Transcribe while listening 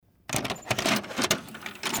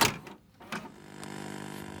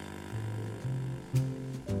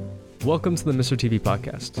Welcome to the Mr. TV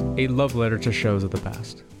podcast, a love letter to shows of the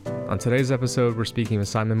past. On today's episode, we're speaking with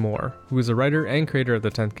Simon Moore, who is a writer and creator of The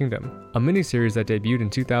 10th Kingdom, a miniseries that debuted in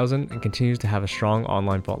 2000 and continues to have a strong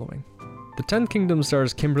online following. The 10th Kingdom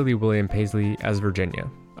stars Kimberly William Paisley as Virginia,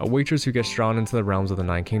 a waitress who gets drawn into the realms of the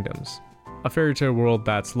Nine Kingdoms, a fairy tale world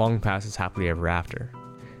that's long past its happily ever after.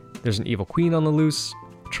 There's an evil queen on the loose,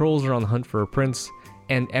 trolls are on the hunt for a prince,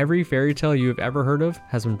 and every fairy tale you have ever heard of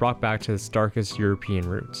has been brought back to its darkest European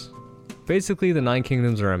roots. Basically, the Nine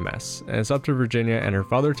Kingdoms are a mess, and it's up to Virginia and her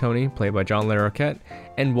father Tony, played by John Larroquette,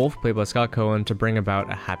 and Wolf, played by Scott Cohen, to bring about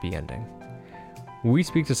a happy ending. We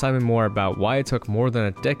speak to Simon Moore about why it took more than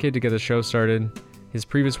a decade to get the show started, his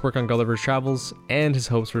previous work on Gulliver's Travels, and his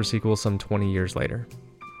hopes for a sequel some 20 years later.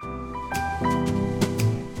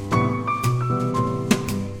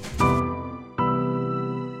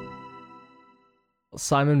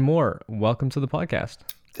 Simon Moore, welcome to the podcast.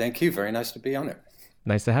 Thank you. Very nice to be on it.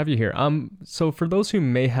 Nice to have you here. So for those who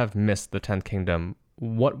may have missed The 10th Kingdom,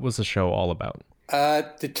 what was the show all about? The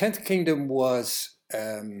 10th Kingdom was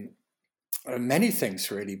many things,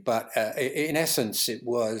 really, but in essence, it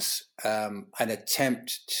was an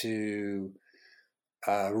attempt to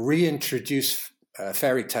reintroduce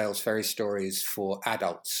fairy tales, fairy stories for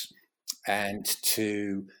adults, and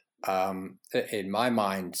to, in my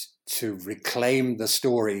mind, to reclaim the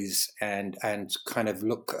stories and kind of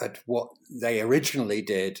look at what they originally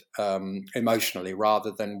did emotionally, rather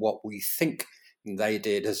than what we think they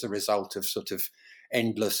did as a result of sort of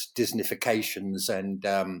endless Disneyfications and,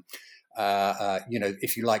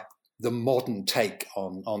 if you like, the modern take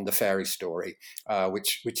on the fairy story,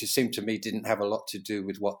 which it seemed to me didn't have a lot to do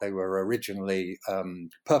with what they were originally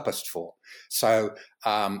purposed for. So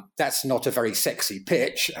that's not a very sexy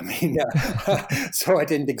pitch. I mean, so I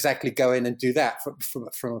didn't exactly go in and do that.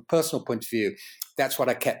 From a personal point of view, that's what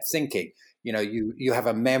I kept thinking. You know, you have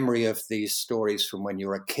a memory of these stories from when you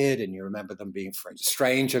were a kid, and you remember them being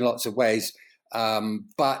strange in lots of ways.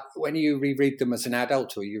 But when you reread them as an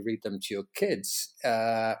adult, or you read them to your kids,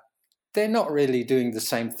 they're not really doing the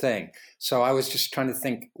same thing. So I was just trying to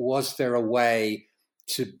think, was there a way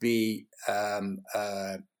to be a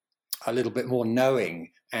little bit more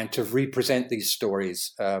knowing and to represent these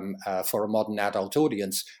stories for a modern adult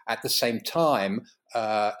audience, at the same time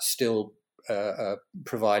still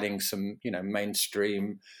providing some,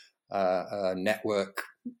 mainstream network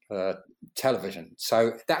television.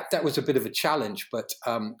 So that was a bit of a challenge, but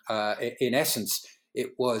in essence,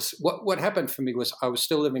 it was what happened for me was I was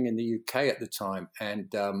still living in the UK at the time, and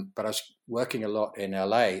but I was working a lot in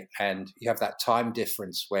LA, and you have that time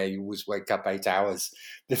difference where you always wake up 8 hours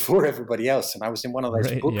before everybody else. And I was in one of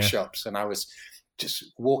those bookshops, and I was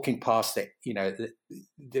just walking past it.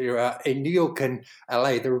 There are in New York and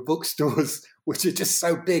LA, there are bookstores which are just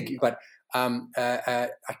so big, but I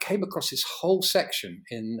came across this whole section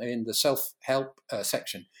in the self-help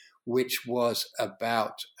section, which was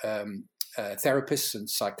about therapists and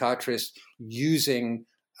psychiatrists using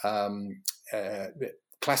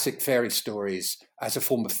classic fairy stories as a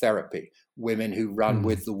form of therapy. Women who run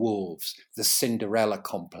with the wolves, the Cinderella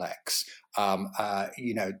complex,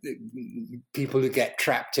 people who get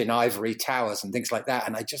trapped in ivory towers and things like that.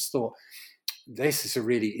 And I just thought, this is a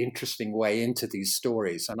really interesting way into these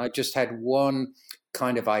stories. And I just had one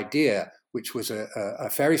kind of idea, which was a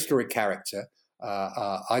fairy story character,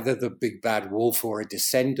 either the big bad wolf or a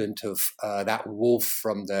descendant of that wolf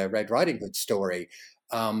from the Red Riding Hood story.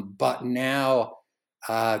 But now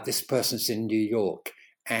this person's in New York,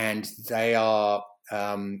 and they are,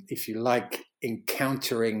 if you like,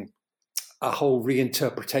 encountering a whole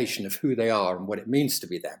reinterpretation of who they are and what it means to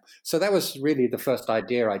be them. So that was really the first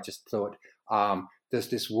idea. I just thought, there's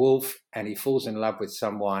this wolf, and he falls in love with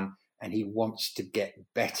someone, and he wants to get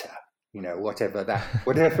better. Whatever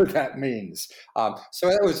that means. So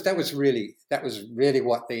that was really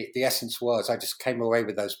what the essence was. I just came away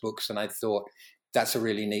with those books, and I thought that's a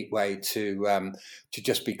really neat way to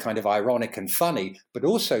just be kind of ironic and funny, but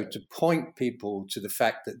also to point people to the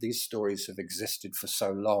fact that these stories have existed for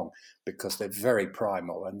so long, because they're very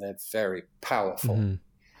primal and they're very powerful. Mm-hmm.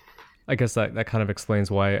 I guess that kind of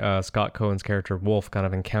explains why Scott Cohen's character Wolf kind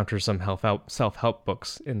of encounters some self-help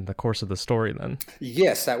books in the course of the story then.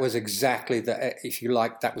 Yes, that was exactly if you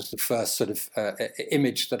like, that was the first sort of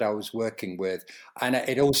image that I was working with. And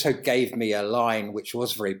it also gave me a line which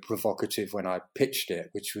was very provocative when I pitched it,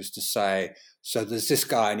 which was to say, so there's this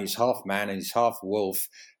guy, and he's half man and he's half wolf,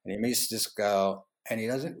 and he meets this girl, and he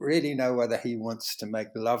doesn't really know whether he wants to make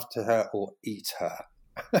love to her or eat her.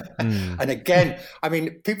 Mm. And again, I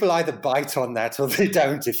mean, people either bite on that or they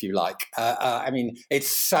don't, if you like. I mean,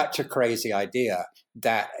 it's such a crazy idea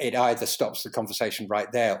that it either stops the conversation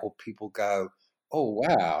right there or people go, oh,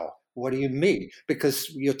 wow, what do you mean? Because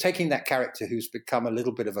you're taking that character who's become a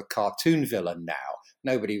little bit of a cartoon villain now.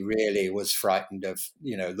 Nobody really was frightened of,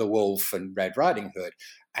 the wolf and Red Riding Hood.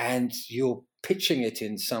 And you're pitching it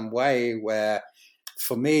in some way where,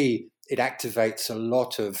 for me, it activates a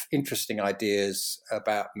lot of interesting ideas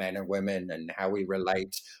about men and women and how we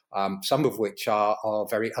relate, some of which are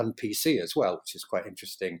very un-PC as well, which is quite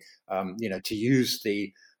interesting, to use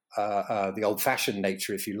the old-fashioned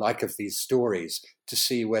nature, if you like, of these stories to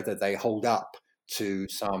see whether they hold up to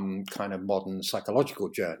some kind of modern psychological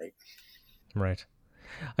journey. Right.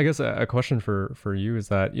 I guess a question for you is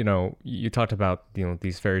that, you talked about,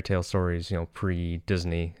 these fairy tale stories,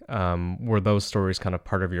 pre-Disney. Were those stories kind of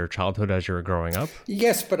part of your childhood as you were growing up?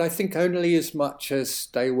 Yes, but I think only as much as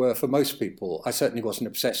they were for most people. I certainly wasn't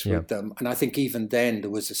obsessed Yeah. with them. And I think even then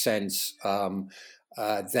there was a sense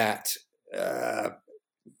that,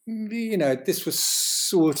 this was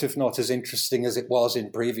sort of not as interesting as it was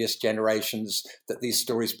in previous generations, that these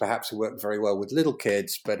stories perhaps worked very well with little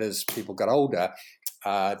kids, but as people got older,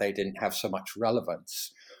 they didn't have so much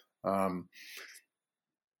relevance.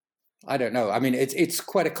 I don't know. I mean, it's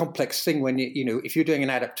quite a complex thing when if you're doing an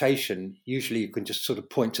adaptation, usually you can just sort of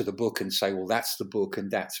point to the book and say, well, that's the book and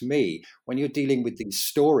that's me. When you're dealing with these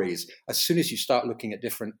stories, as soon as you start looking at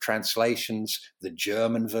different translations, the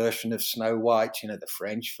German version of Snow White, the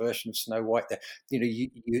French version of Snow White,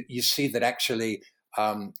 you see that actually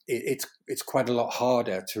it's quite a lot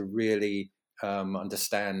harder to really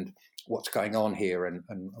understand what's going on here and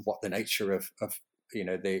what the nature of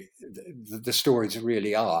the stories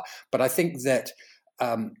really are. But I think that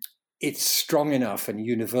it's strong enough and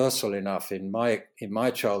universal enough in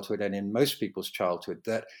my childhood and in most people's childhood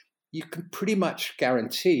that you can pretty much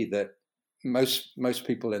guarantee that most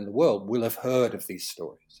people in the world will have heard of these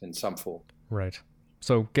stories in some form. Right.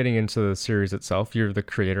 So getting into the series itself, you're the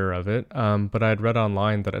creator of it, but I'd read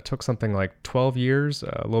online that it took something like 12 years,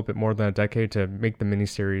 a little bit more than a decade, to make the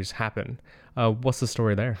miniseries happen. What's the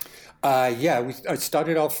story there? I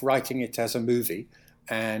started off writing it as a movie,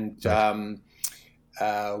 and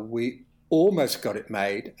Right. We almost got it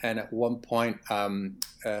made. And at one point,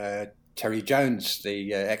 Terry Jones,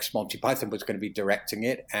 the ex-Monty Python, was going to be directing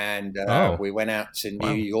it, and we went out to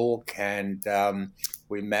New York, and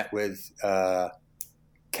we met with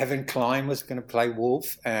Kevin Kline was going to play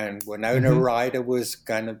Wolf, and Winona Ryder was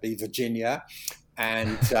going to be Virginia.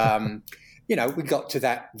 And, we got to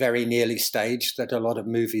that very nearly stage that a lot of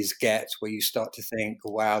movies get, where you start to think,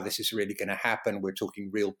 wow, this is really going to happen. We're talking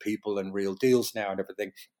real people and real deals now and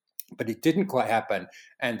everything. But it didn't quite happen.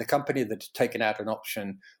 And the company that had taken out an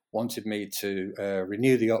option wanted me to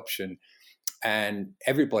renew the option. And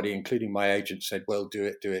everybody, including my agent, said, well, do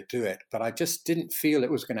it. But I just didn't feel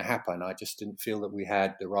it was going to happen. I just didn't feel that we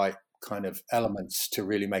had the right kind of elements to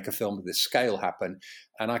really make a film of this scale happen.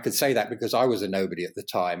 And I could say that because I was a nobody at the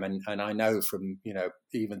time. And I know from,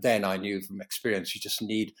 even then I knew from experience, you just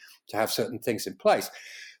need to have certain things in place.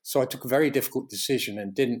 So I took a very difficult decision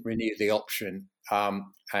and didn't renew the option. And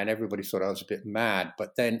everybody thought I was a bit mad.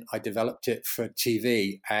 But then I developed it for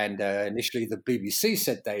TV. And initially the BBC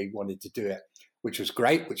said they wanted to do it, which was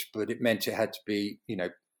great, but it meant it had to be,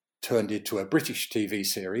 turned into a British TV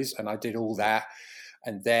series. And I did all that.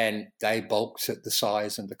 And then they balked at the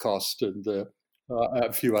size and the cost and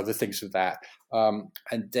a few other things with that.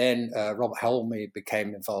 And then Robert Helmy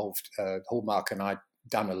became involved. Hallmark and I'd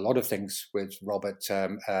done a lot of things with Robert.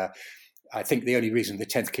 I think the only reason the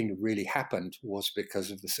 10th Kingdom really happened was because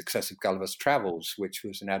of the success of Gulliver's Travels, which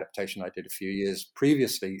was an adaptation I did a few years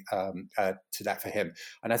previously to that for him.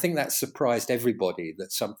 And I think that surprised everybody,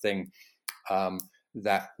 that something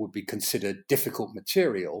that would be considered difficult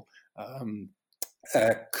material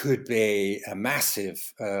could be a massive,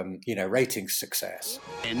 ratings success.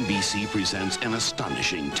 NBC presents an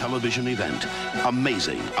astonishing television event.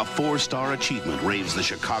 Amazing. A 4-star achievement, raves the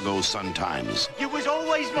Chicago Sun-Times. You was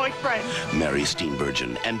always my friend. Mary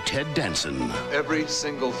Steenburgen and Ted Danson. Every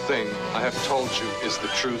single thing I have told you is the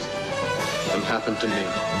truth and happened to me.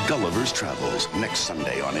 Gulliver's Travels, next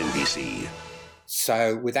Sunday on NBC.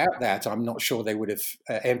 So without that, I'm not sure they would have,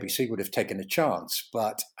 NBC would have taken a chance.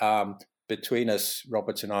 But between us,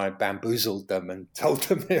 Robert and I bamboozled them and told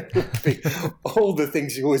them it would be all the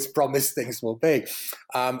things you always promise things will be.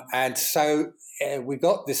 And so we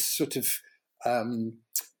got this sort of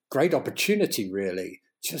great opportunity, really,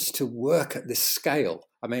 just to work at this scale.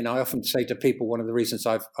 I mean, I often say to people, one of the reasons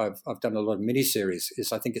I've done a lot of miniseries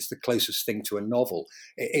is I think it's the closest thing to a novel.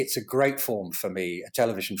 It's a great form for me, a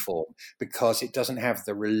television form, because it doesn't have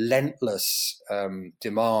the relentless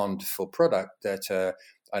demand for product that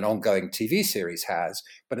an ongoing TV series has.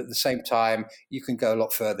 But at the same time, you can go a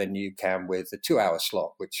lot further than you can with a 2-hour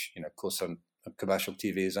slot, which, of course, on commercial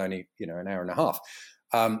TV is only, an hour and a half.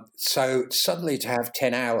 So suddenly to have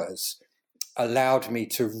 10 hours allowed me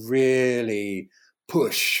to really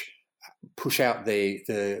push out the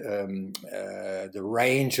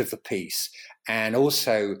range of the piece, and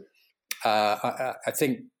also I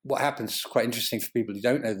think what happens is quite interesting for people who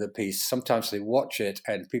don't know the piece. Sometimes they watch it,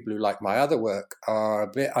 and people who like my other work are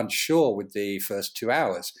a bit unsure with the first 2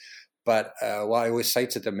 hours. But what I always say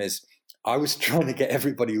to them is, I was trying to get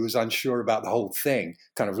everybody who was unsure about the whole thing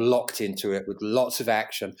kind of locked into it with lots of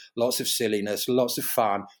action, lots of silliness, lots of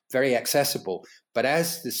fun, very accessible. But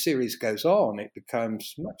as the series goes on, it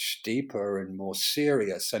becomes much deeper and more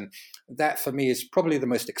serious. And that, for me, is probably the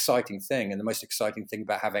most exciting thing. And the most exciting thing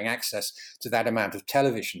about having access to that amount of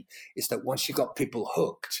television is that once you've got people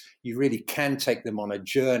hooked, you really can take them on a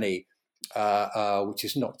journey which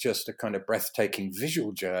is not just a kind of breathtaking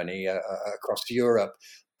visual journey across Europe,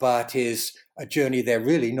 but is a journey they're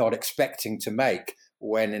really not expecting to make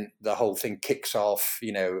when the whole thing kicks off,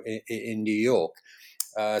 in New York.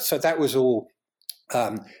 So that was all.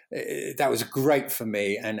 That was great for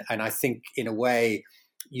me, and I think in a way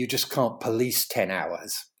you just can't police 10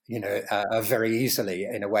 hours, very easily,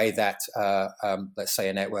 in a way that let's say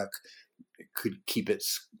a network could keep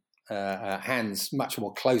its hands much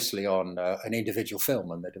more closely on an individual film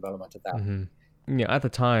and the development of that. Mm-hmm. Yeah, at the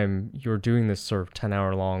time, you're doing this sort of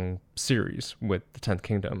 10-hour-long series with the 10th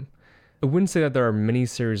Kingdom. I wouldn't say that there are mini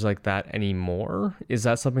series like that anymore. Is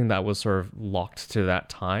that something that was sort of locked to that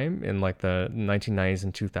time in like the 1990s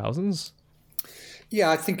and 2000s? Yeah,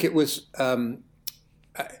 I think it was.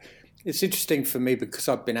 It's interesting for me because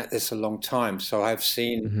I've been at this a long time. So I've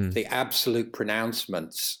seen the absolute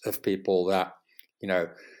pronouncements of people that,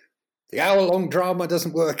 the hour-long drama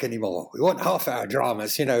doesn't work anymore. We want half-hour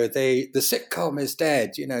dramas. The sitcom is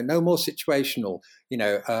dead. No more situational.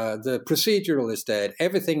 The procedural is dead.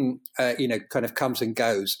 Everything, kind of comes and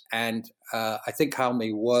goes. And I think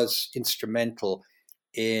Halmy was instrumental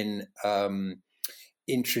in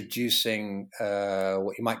introducing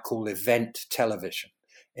what you might call event television.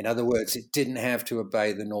 In other words, it didn't have to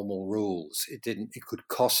obey the normal rules. It could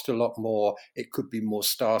cost a lot more. It could be more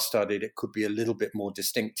star-studded. It could be a little bit more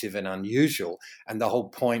distinctive and unusual. And the whole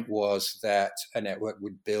point was that a network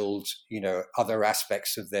would build, other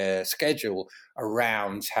aspects of their schedule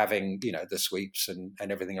around having, the sweeps and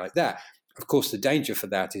everything like that. Of course, the danger for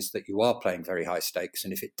that is that you are playing very high stakes.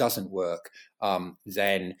 And if it doesn't work,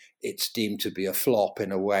 then it's deemed to be a flop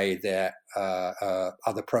in a way that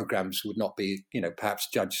other programs would not be, perhaps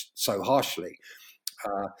judged so harshly.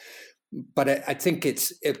 But I think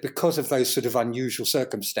it's because of those sort of unusual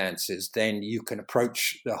circumstances, then you can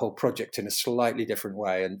approach the whole project in a slightly different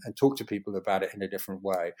way and talk to people about it in a different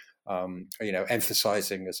way,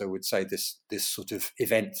 emphasizing, as I would say, this sort of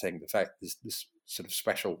event thing, the fact this sort of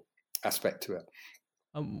special aspect to it.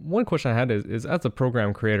 One question I had is as a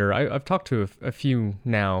program creator, I've talked to a few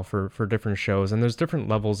now for different shows, and there's different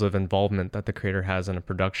levels of involvement that the creator has in a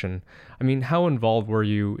production. I mean, how involved were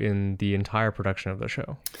you in the entire production of the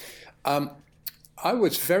show? I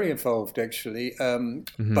was very involved, actually,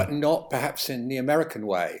 but not perhaps in the American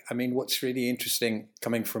way. I mean, what's really interesting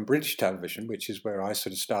coming from British television, which is where I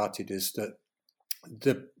sort of started, is that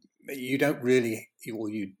you didn't really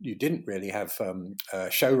have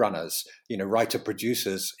showrunners,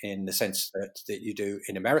 writer-producers in the sense that you do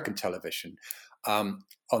in American television. On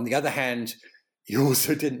the other hand, you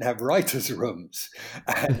also didn't have writers' rooms.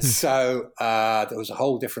 And so there was a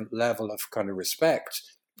whole different level of kind of respect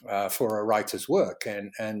for a writer's work.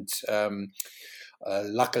 And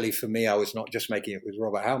luckily for me, I was not just making it with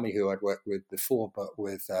Robert Halmy, who I'd worked with before, but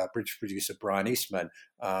with British producer Brian Eastman.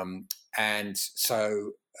 And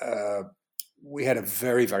so we had a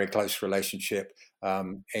very, very close relationship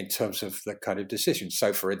in terms of the kind of decisions.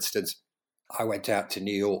 So, for instance, I went out to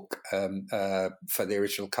New York for the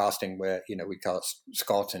original casting, where we cast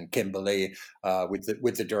Scott and Kimberly with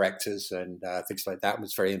the directors and things like that. I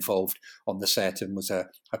was very involved on the set and was a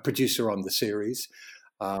producer on the series.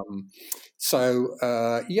 I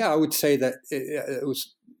would say that it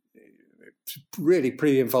was really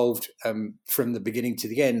pretty involved from the beginning to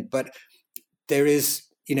the end. But there is,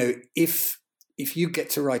 if you get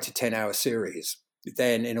to write a 10-hour series,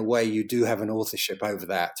 then in a way you do have an authorship over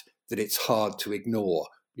that it's hard to ignore,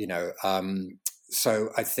 So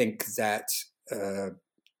I think that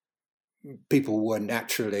people were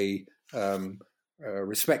naturally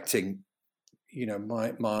respecting,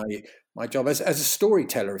 my job as a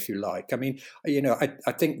storyteller, if you like. I mean,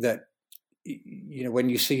 I think that, when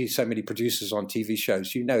you see so many producers on TV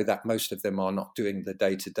shows, that most of them are not doing the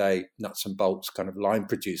day-to-day nuts and bolts kind of line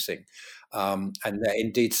producing. And that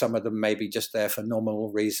indeed some of them may be just there for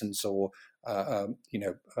nominal reasons or,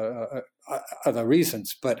 other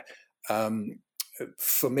reasons. But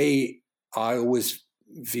for me, I always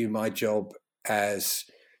view my job as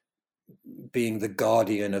being the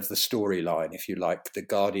guardian of the storyline, if you like, the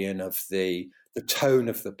guardian of the tone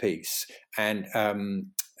of the piece. And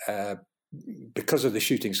because of the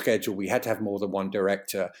shooting schedule, we had to have more than one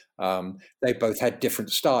director. They both had different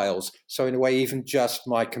styles. So in a way, even just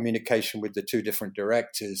my communication with the two different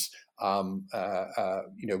directors, I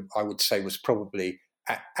would say was probably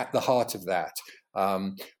at the heart of that.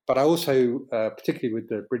 But I also, particularly with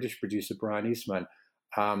the British producer, Brian Eastman,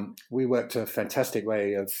 we worked a fantastic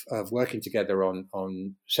way of working together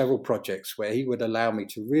on several projects where he would allow me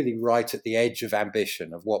to really write at the edge of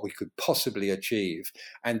ambition of what we could possibly achieve.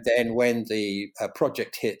 And then when the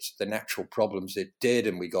project hit the natural problems it did,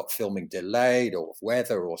 and we got filming delayed or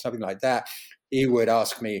weather or something like that, he would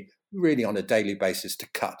ask me really on a daily basis to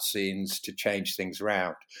cut scenes, to change things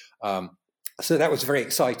around. So that was very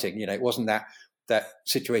exciting. It wasn't that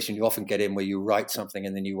situation you often get in where you write something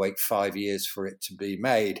and then you wait 5 years for it to be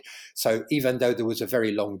made. So even though there was a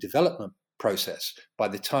very long development process, by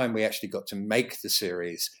the time we actually got to make the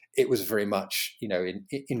series, it was very much,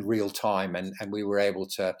 in real time. And we were able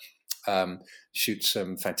to shoot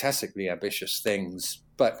some fantastically ambitious things,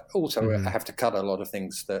 but also have to cut a lot of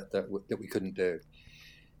things that we couldn't do.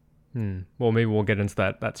 Well, maybe we'll get into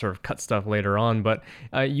that sort of cut stuff later on. But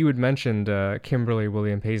you had mentioned Kimberly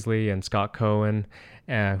William Paisley and Scott Cohen,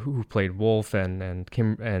 who played Wolf and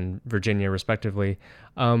Virginia, respectively.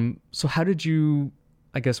 So how did you,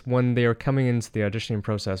 I guess, when they were coming into the auditioning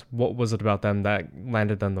process, what was it about them that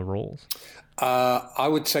landed them the roles? I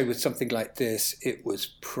would say with something like this, it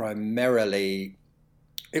was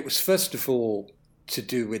first of all to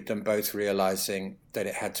do with them both realizing that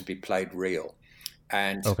it had to be played real.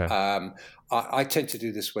 And okay. I tend to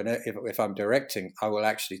do this if I'm directing, I will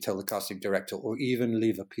actually tell the casting director or even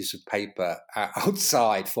leave a piece of paper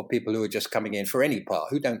outside for people who are just coming in for any part,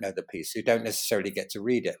 who don't know the piece, who don't necessarily get to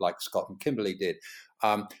read it like Scott and Kimberly did.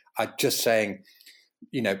 I'm just saying,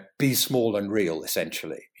 be small and real,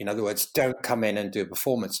 essentially. In other words, don't come in and do a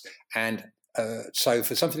performance. And so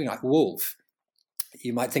for something like Wolf,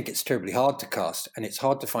 you might think it's terribly hard to cast and it's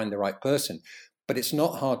hard to find the right person, but it's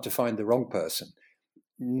not hard to find the wrong person.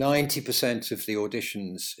 90% of the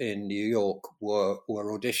auditions in New York were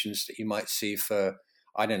auditions that you might see for,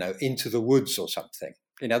 I don't know, Into the Woods or something.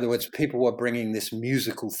 In other words, people were bringing this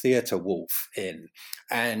musical theater Wolf in,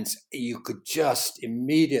 and you could just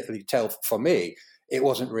immediately tell, for me, it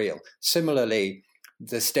wasn't real. Similarly,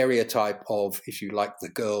 the stereotype of, if you like, the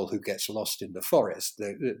girl who gets lost in the forest,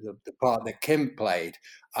 the part that Kim played,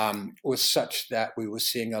 was such that we were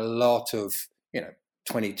seeing a lot of,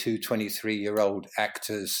 22, 23-year-old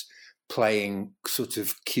actors playing sort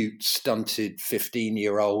of cute, stunted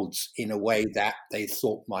 15-year-olds in a way that they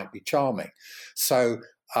thought might be charming. So,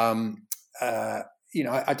 I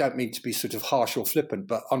don't mean to be sort of harsh or flippant,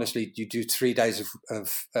 but honestly, you do 3 days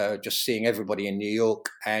of just seeing everybody in New York,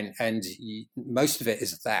 and most of it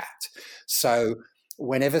is that. So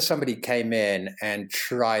whenever somebody came in and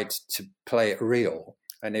tried to play it real,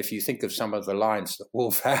 and if you think of some of the lines that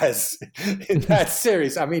Wolf has in that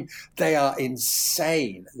series, I mean, they are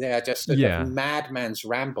insane. They are just a madman's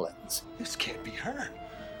ramblings. This can't be her.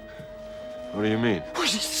 What do you mean? Oh,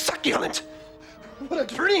 she's succulent. What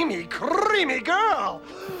a dreamy, creamy girl.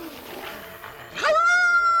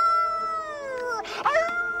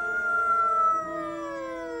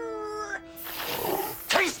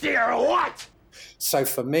 Tasty or what? So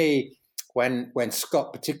for me, when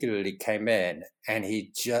Scott particularly came in, and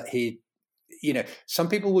he some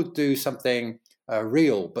people will do something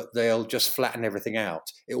real, but they'll just flatten everything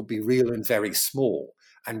out. It will be real and very small.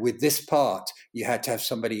 And with this part, you had to have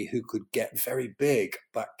somebody who could get very big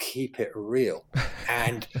but keep it real.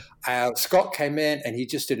 And Scott came in, and he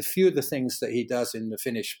just did a few of the things that he does in the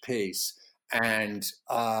finished piece. And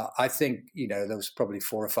I think, there was probably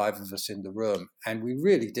 4 or 5 of us in the room, and we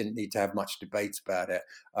really didn't need to have much debate about it.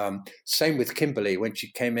 Same with Kimberly. When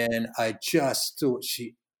she came in, I just thought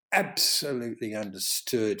she absolutely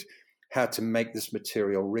understood how to make this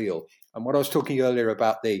material real. And what I was talking earlier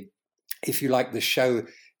about if you like, the show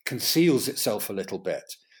conceals itself a little bit.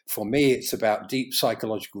 For me, it's about deep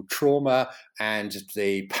psychological trauma and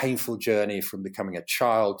the painful journey from becoming a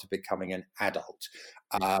child to becoming an adult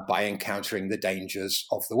by encountering the dangers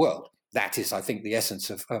of the world. That is, I think, the essence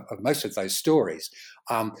of most of those stories.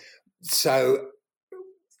 So,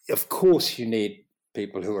 of course, you need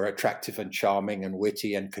people who are attractive and charming and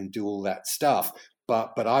witty and can do all that stuff.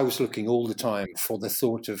 But I was looking all the time for the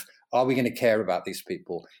thought of, are we going to care about these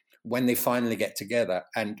people when they finally get together?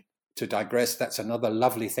 And to digress, that's another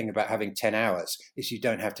lovely thing about having 10 hours is you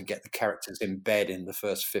don't have to get the characters in bed in the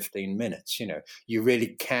first 15 minutes. You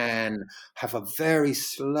really can have a very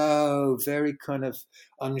slow, very kind of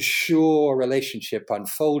unsure relationship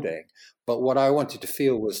unfolding. But what I wanted to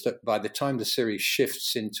feel was that by the time the series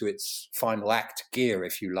shifts into its final act gear,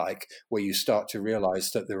 if you like, where you start to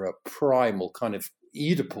realize that there are primal kind of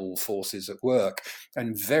Oedipal forces at work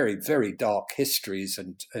and very, very dark histories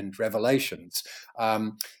and revelations,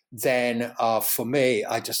 then for me,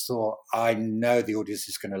 I just thought, I know the audience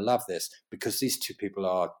is going to love this because these two people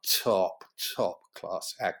are top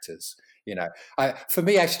class actors. For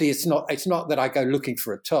me, actually, it's not that I go looking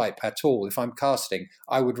for a type at all. If I'm casting,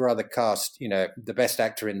 I would rather cast, the best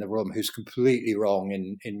actor in the room who's completely wrong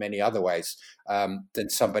in many other ways than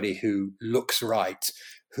somebody who looks right,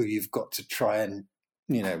 who you've got to try and,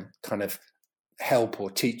 kind of help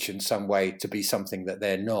or teach in some way to be something that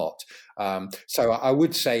they're not. So I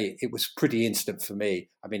would say it was pretty instant for me.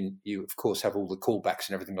 I mean, you, of course, have all the callbacks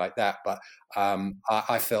and everything like that. But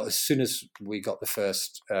I felt as soon as we got the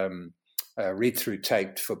first read-through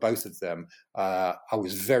taped for both of them, I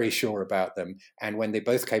was very sure about them. And when they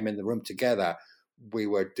both came in the room together, we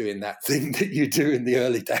were doing that thing that you do in the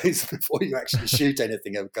early days before you actually shoot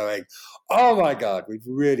anything of going, oh my God, we've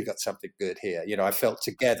really got something good here. I felt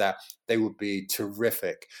together they would be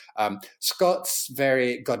terrific. Scott's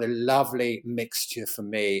got a lovely mixture for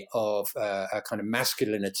me of a kind of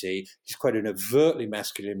masculinity. He's quite an overtly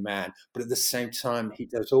masculine man, but at the same time, he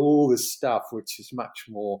does all this stuff, which is much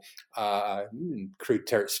more crude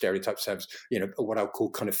stereotype terms, what I would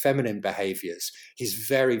call kind of feminine behaviors. He's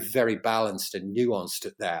very, very balanced and nuanced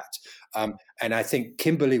at that. And I think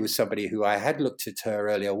Kimberly was somebody who I had looked at her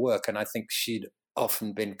earlier work, and I think she'd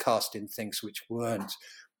often been cast in things which weren't,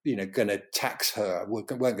 going to tax her, weren't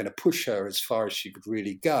going to push her as far as she could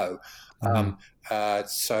really go.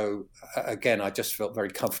 So again, I just felt very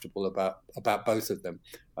comfortable about both of them.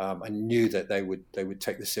 I knew that they would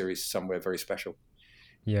take the series somewhere very special.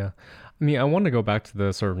 Yeah. I mean, I want to go back to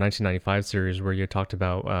the sort of 1995 series where you talked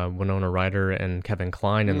about Winona Ryder and Kevin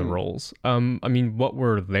Kline in the roles. I mean, what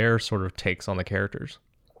were their sort of takes on the characters?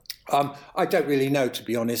 I don't really know, to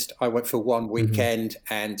be honest. I went for one weekend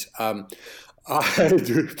and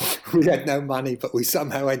we had no money, but we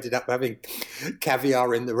somehow ended up having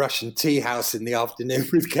caviar in the Russian tea house in the afternoon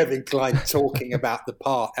with Kevin Kline talking about the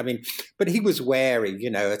part. I mean, but he was wary,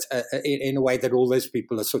 in a way that all those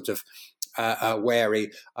people are sort of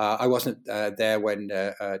wary. I wasn't there when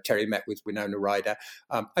Terry met with Winona Ryder.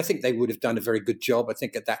 I think they would have done a very good job. I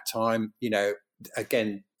think at that time,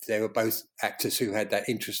 again, they were both actors who had that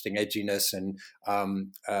interesting edginess and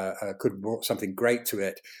could have brought something great to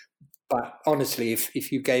it. But honestly,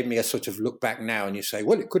 if you gave me a sort of look back now and you say,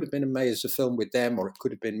 well, it could have been made as a film with them, or it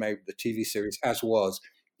could have been made with the TV series, as was,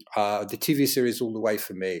 the TV series all the way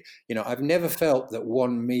for me. I've never felt that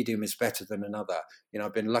one medium is better than another.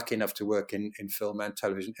 I've been lucky enough to work in film and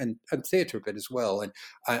television and theatre a bit as well.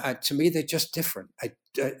 And to me, they're just different.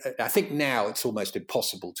 I think now it's almost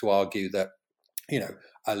impossible to argue that,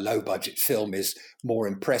 a low-budget film is more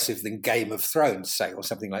impressive than Game of Thrones, say, or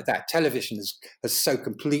something like that. Television has so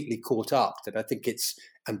completely caught up that I think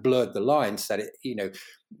and blurred the lines that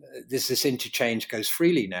this interchange goes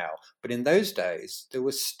freely now. But in those days, there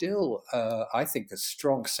was still, I think, a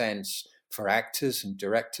strong sense for actors and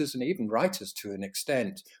directors and even writers to an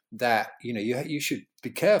extent that, you should be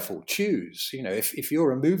careful, choose. If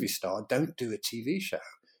you're a movie star, don't do a TV show.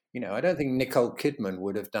 I don't think Nicole Kidman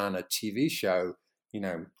would have done a TV show,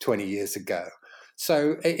 20 years ago.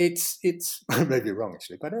 So it's I may be wrong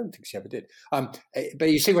actually, but I don't think she ever did. But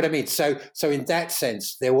you see what I mean? So in that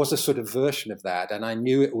sense, there was a sort of version of that, and I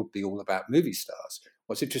knew it would be all about movie stars.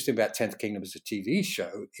 What's interesting about 10th Kingdom as a TV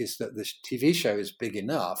show is that the TV show is big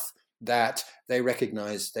enough that they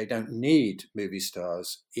recognize they don't need movie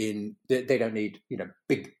stars they don't need,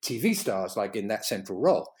 big TV stars like in that central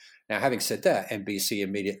role. Now, having said that, NBC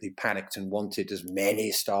immediately panicked and wanted as many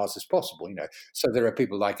stars as possible, So there are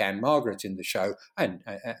people like Anne Margaret in the show, and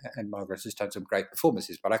Margaret has done some great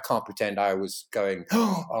performances, but I can't pretend I was going,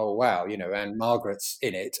 oh, wow, Anne Margaret's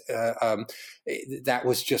in it. That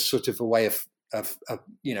was just sort of a way of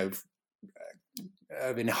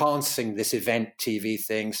enhancing this event TV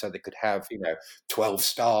thing so they could have 12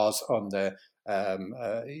 stars on the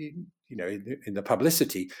in the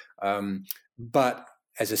publicity. But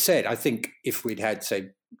as I said, I think if we'd had, say,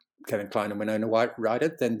 Kevin Kline and Winona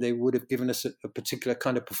Ryder, then they would have given us a particular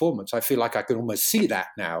kind of performance. I feel like I can almost see that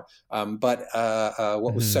now. But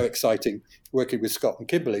what was so exciting working with Scott and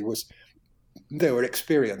Kimberly was they were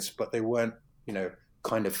experienced, but they weren't,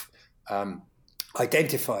 kind of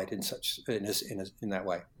identified in that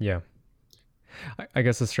way. Yeah. I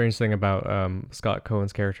guess the strange thing about Scott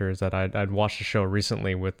Cohen's character is that I'd watched the show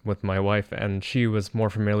recently with my wife, and she was more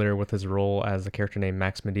familiar with his role as a character named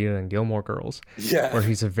Max Medina in Gilmore Girls, where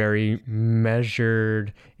he's a very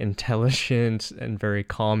measured, intelligent, and very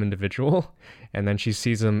calm individual. And then she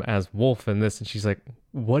sees him as Wolf in this, and she's like,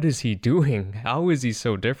 what is he doing? How is he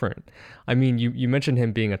so different? I mean, you mentioned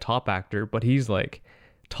him being a top actor, but he's like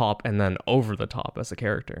top and then over the top as a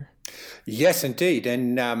character. Yes, indeed.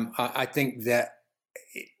 And I think that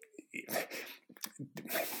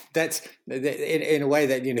that's in a way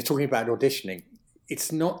that, talking about auditioning,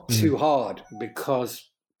 it's not too hard because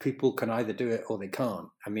people can either do it or they can't.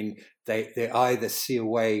 I mean, they either see a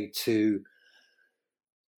way to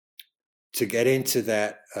get into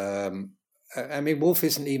that. I mean, Wolf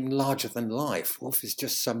isn't even larger than life. Wolf is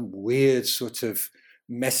just some weird sort of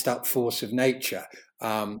messed up force of nature.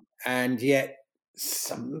 And yet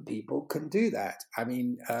some people can do that. I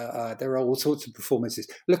mean, there are all sorts of performances.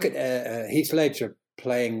 Look at Heath Ledger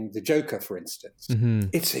playing the Joker, for instance.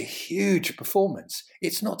 It's a huge performance.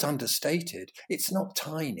 It's not understated. It's not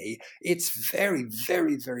tiny. It's very,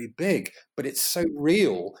 very, very big. But it's so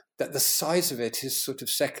real that the size of it is sort of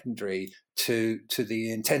secondary to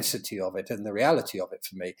the intensity of it and the reality of it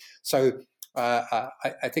for me. So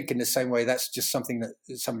I think in the same way, that's just something that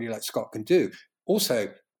somebody like Scott can do. Also,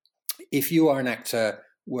 if you are an actor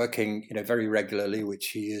working, very regularly, which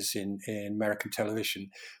he is in American television,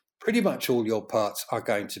 pretty much all your parts are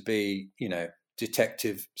going to be,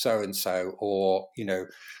 detective so-and-so, or,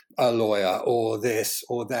 a lawyer, or this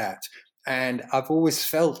or that. And I've always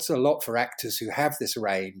felt a lot for actors who have this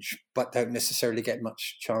range, but don't necessarily get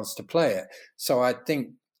much chance to play it. So I think,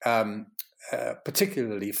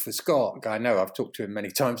 particularly for Scott, I know I've talked to him many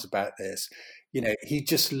times about this, he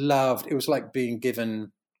just loved, it was like being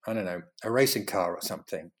given, I don't know, a racing car or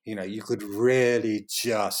something. You could really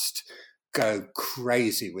just go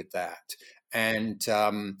crazy with that. And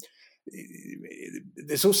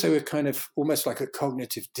there's also a kind of almost like a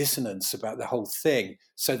cognitive dissonance about the whole thing,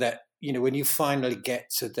 so that, when you finally get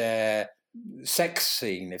to their sex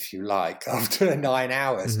scene, if you like, after 9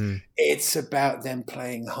 hours, it's about them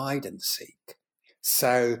playing hide and seek.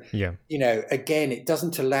 So, again, it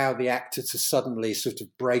doesn't allow the actor to suddenly sort of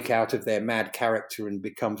break out of their mad character and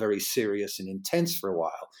become very serious and intense for a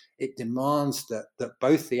while. It demands that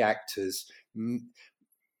both the actors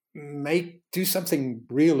may do something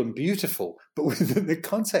real and beautiful, but within the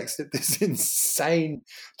context of this insane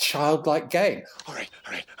childlike game. All right.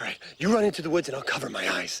 You run into the woods and I'll cover my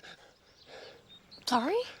eyes.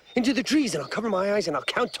 Sorry? Into the trees and I'll cover my eyes and I'll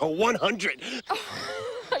count to 100.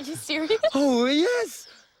 Are you serious? Oh, yes.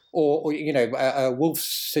 Or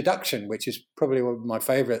Wolf's Seduction, which is probably one of my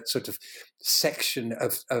favorite sort of section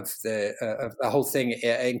of the whole thing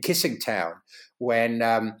in Kissing Town, when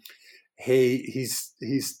he's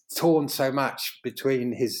torn so much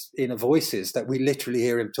between his inner voices that we literally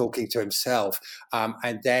hear him talking to himself,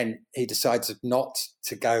 and then he decides not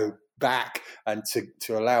to go back and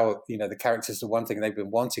to allow the characters the one thing they've been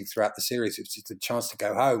wanting throughout the series, which is the chance to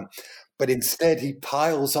go home. But instead he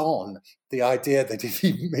piles on the idea that if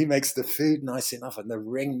he makes the food nice enough and the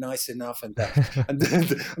ring nice enough and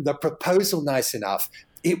the proposal nice enough,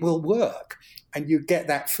 it will work. And you get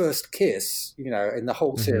that first kiss, in the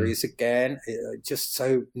whole series again. Just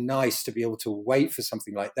so nice to be able to wait for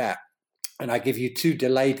something like that. And I give you 2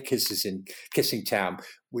 delayed kisses in Kissing Town,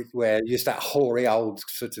 where you use that hoary old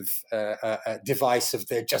sort of device of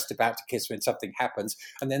they're just about to kiss when something happens,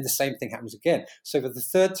 and then the same thing happens again. So for the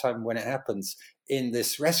third time when it happens in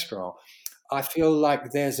this restaurant, I feel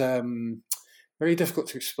like there's very difficult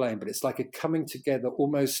to explain, but it's like a coming together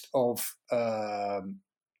almost of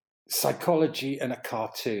psychology and a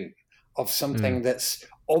cartoon, of something that's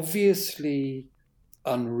obviously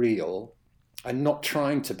unreal and not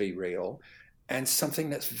trying to be real, and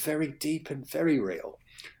something that's very deep and very real.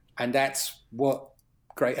 And that's what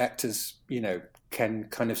great actors, can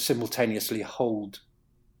kind of simultaneously hold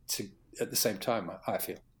to at the same time, I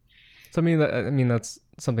feel. So I mean that's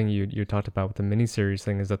something you talked about with the miniseries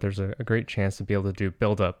thing, is that there's a great chance to be able to do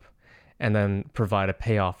build up and then provide a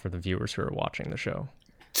payoff for the viewers who are watching the show.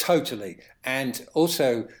 Totally. And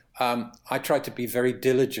also I tried to be very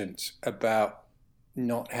diligent about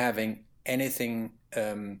not having anything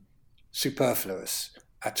superfluous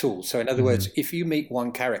at all. So in other words, if you meet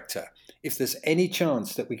one character, if there's any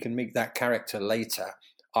chance that we can meet that character later,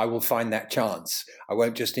 I will find that chance. I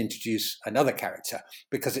won't just introduce another character,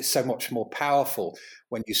 because it's so much more powerful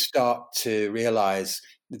when you start to realize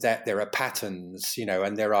that there are patterns,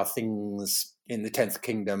 and there are things in the 10th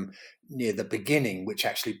Kingdom near the beginning which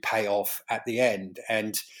actually pay off at the end.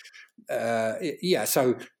 And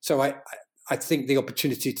so I think the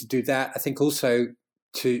opportunity to do that, I think also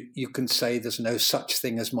you can say there's no such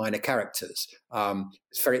thing as minor characters.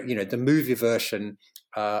 It's very, the movie version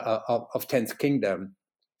of 10th Kingdom,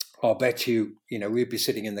 I'll bet we'd be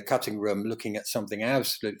sitting in the cutting room looking at something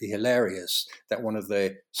absolutely hilarious that one of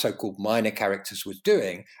the so-called minor characters was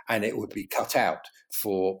doing, and it would be cut out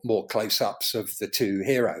for more close-ups of the two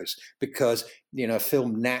heroes. Because,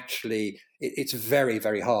 film naturally, it's very,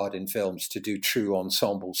 very hard in films to do true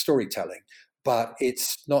ensemble storytelling, but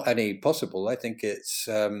it's not only possible, I think it's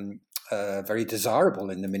very desirable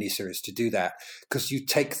in the miniseries to do that, because you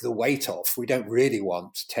take the weight off. We don't really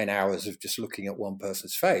want 10 hours of just looking at one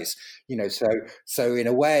person's face, so in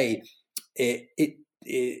a way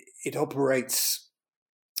it operates.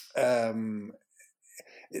 There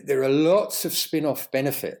are lots of spin-off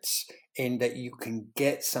benefits in that you can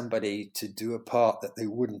get somebody to do a part that they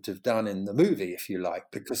wouldn't have done in the movie, if you like,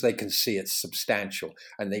 because they can see it's substantial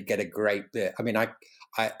and they get a great bit. I mean, I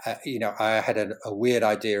had a weird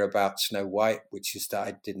idea about Snow White, which is that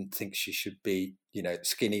I didn't think she should be,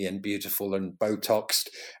 skinny and beautiful and Botoxed.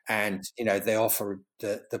 And, they offered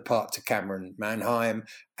the part to Cameron Manheim.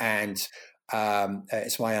 And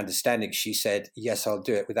it's my understanding she said, yes, I'll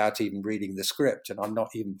do it, without even reading the script. And I'm not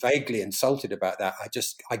even vaguely insulted about that.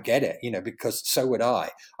 I get it, because so would I.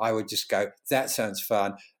 I would just go, that sounds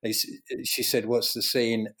fun. She said, what's the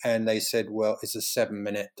scene? And they said, well, it's a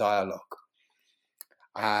 7-minute dialogue.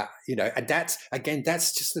 And that's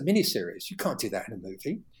just the miniseries. You can't do that in a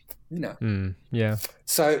movie, Yeah.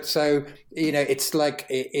 So it's like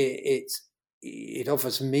it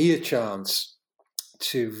offers me a chance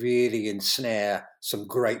to really ensnare some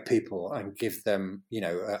great people and give them,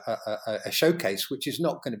 a showcase which is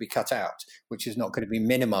not going to be cut out, which is not going to be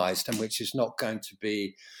minimized, and which is not going to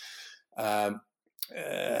be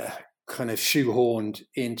kind of shoehorned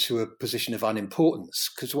into a position of unimportance.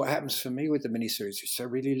 Because what happens for me with the miniseries, which I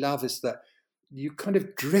really love, is that you kind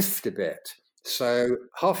of drift a bit. So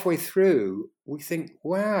halfway through, we think,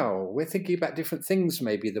 wow, we're thinking about different things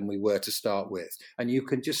maybe than we were to start with. And you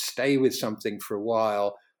can just stay with something for a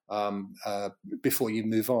while before you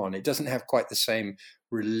move on. It doesn't have quite the same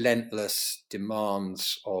relentless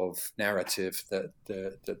demands of narrative that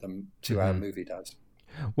the 2-hour movie does.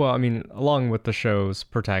 Well, I mean, along with the show's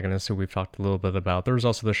protagonists, who we've talked a little bit about, there's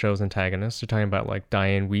also the show's antagonists. You're talking about like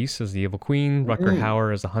Diane Weiss as the evil queen, Rutger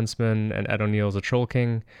Hauer as the huntsman, and Ed O'Neill as the troll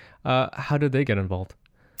king. How did they get involved?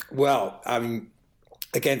 Well, I mean,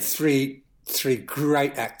 again, three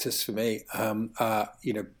great actors for me.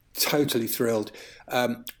 Totally thrilled.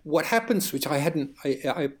 What happens, which I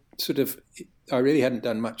really hadn't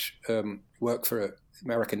done much work for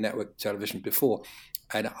American network television before.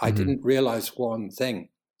 And I didn't realize one thing,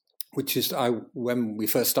 which is when we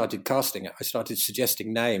first started casting it, I started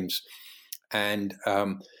suggesting names, and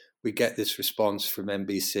we get this response from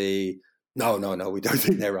NBC, no, we don't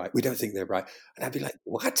think they're right. We don't think they're right. And I'd be like,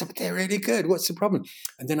 what? They're really good. What's the problem?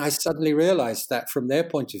 And then I suddenly realized that from their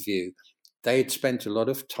point of view, they had spent a lot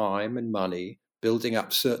of time and money building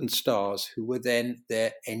up certain stars who were then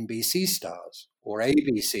their NBC stars or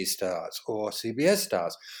ABC stars or CBS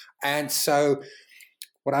stars. And so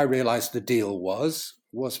what I realized the deal was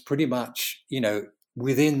pretty much,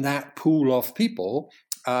 within that pool of people,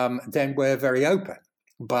 then we're very open.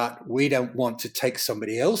 But we don't want to take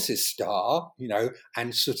somebody else's star,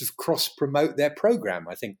 and sort of cross-promote their program,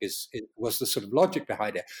 I think was the sort of logic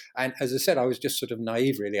behind it. And as I said, I was just sort of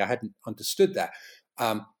naive, really. I hadn't understood that.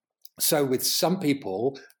 So with some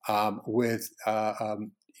people, Ed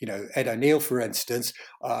O'Neill, for instance,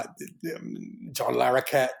 John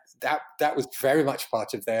Larroquette, that was very much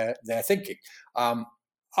part of their thinking.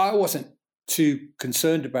 I wasn't too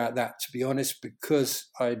concerned about that, to be honest, because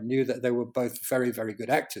I knew that they were both very, very good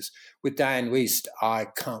actors. With Diane Weiss, I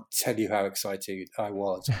can't tell you how excited I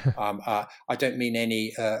was. I don't mean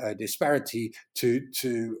any disparity to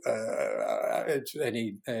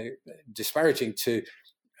any disparaging to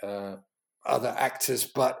other actors,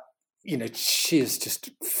 but she is just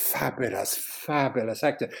fabulous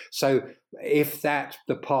actor. So if that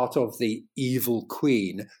the part of the evil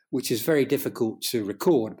queen, which is very difficult to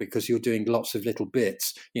record because you're doing lots of little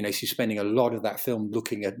bits, she's spending a lot of that film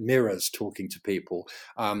looking at mirrors, talking to people.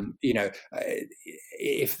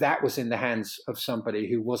 If that was in the hands of somebody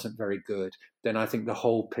who wasn't very good, then I think the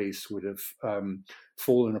whole piece would have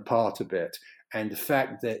fallen apart a bit. And the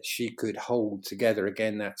fact that she could hold together,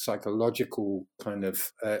 again, that psychological kind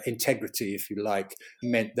of integrity, if you like,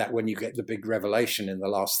 meant that when you get the big revelation in the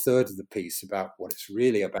last third of the piece about what it's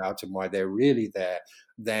really about and why they're really there,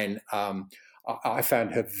 then I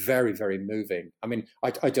found her very, very moving. I mean,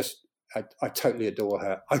 I totally adore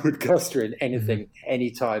her. I would cast her in anything,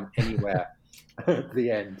 anytime, anywhere at the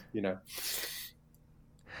end,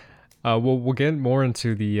 We'll get more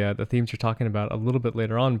into the themes you're talking about a little bit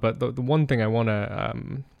later on, but the one thing I want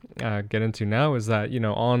to get into now is that,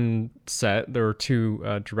 on set, there are two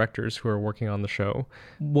directors who are working on the show.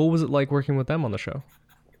 What was it like working with them on the show?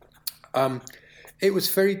 It was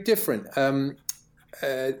very different.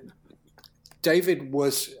 David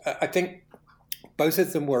was, I think both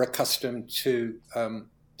of them were accustomed to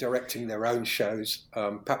directing their own shows.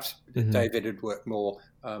 Perhaps David had worked more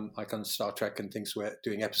like on Star Trek and things, were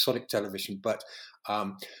doing episodic television, but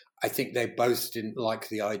I think they both didn't like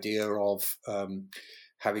the idea of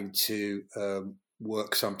having to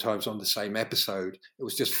work sometimes on the same episode. It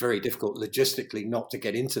was just very difficult logistically not to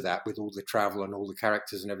get into that with all the travel and all the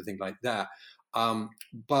characters and everything like that.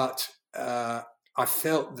 But I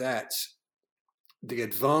felt that the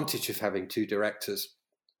advantage of having two directors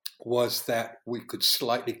was that we could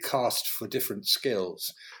slightly cast for different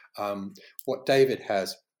skills. What David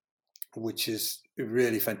has, which is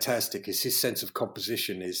really fantastic, is his sense of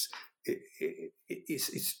composition is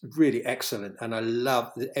really excellent, and I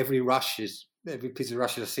love that every piece of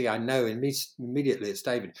rushes I see, I know immediately it's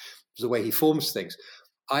David. The way he forms things.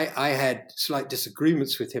 I had slight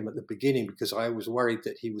disagreements with him at the beginning because I was worried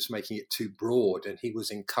that he was making it too broad, and he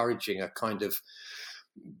was encouraging a kind of,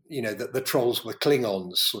 that the trolls were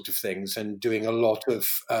Klingons sort of things, and doing a lot of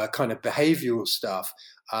kind of behavioral stuff.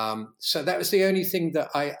 So that was the only thing that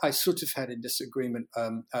I sort of had in disagreement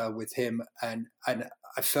with him. And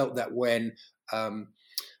I felt that when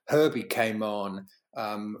Herbie came on,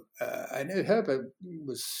 I know Herbert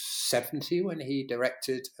was 70 when he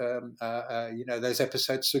directed, those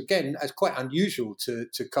episodes. So again, it's quite unusual to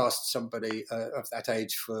cast somebody of that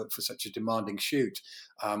age for such a demanding shoot.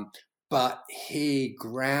 But he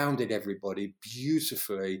grounded everybody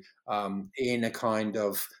beautifully in a kind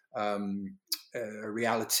of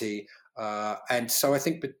reality. And so I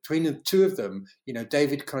think between the two of them,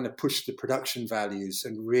 David kind of pushed the production values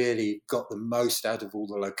and really got the most out of all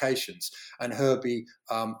the locations. And Herbie,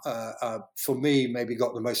 for me, maybe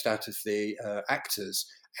got the most out of the actors.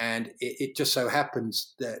 And it just so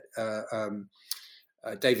happens that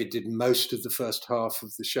David did most of the first half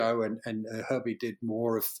of the show, and Herbie did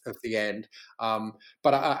more of the end.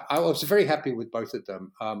 But I was very happy with both of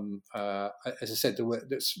them. As I said,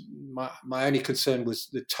 my only concern was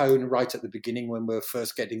the tone right at the beginning when we were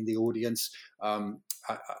first getting the audience. I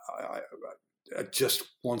just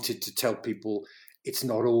wanted to tell people it's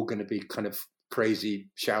not all going to be kind of crazy,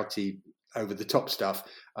 shouty, over the top stuff.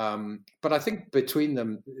 But I think between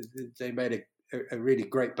them, they made a really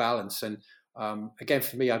great balance. And again,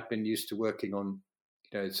 for me, I've been used to working on,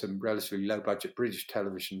 some relatively low budget British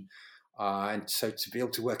television. And so to be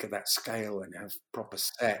able to work at that scale and have proper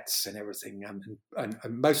sets and everything, and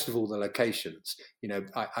most of all the locations,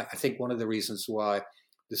 I think one of the reasons why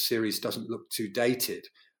the series doesn't look too dated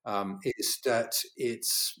is that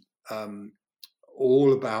it's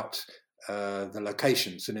all about the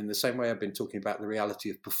locations. And in the same way I've been talking about the reality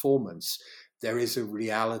of performance, there is a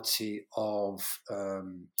reality of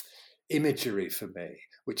imagery for me,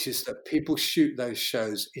 which is that people shoot those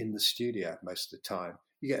shows in the studio most of the time.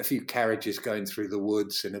 You get a few carriages going through the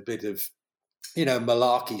woods and a bit of,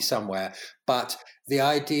 malarkey somewhere. But the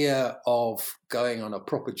idea of going on a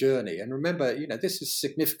proper journey, and remember, this is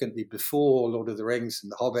significantly before Lord of the Rings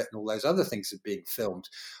and The Hobbit and all those other things are being filmed.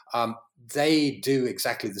 They do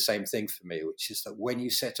exactly the same thing for me, which is that when you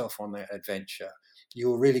set off on that adventure,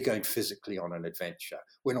 you're really going physically on an adventure.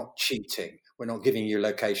 We're not cheating. We're not giving you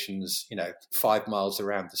locations, 5 miles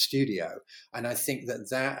around the studio. And I think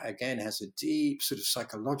that again has a deep sort of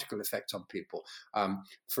psychological effect on people.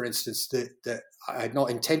 For instance, that I had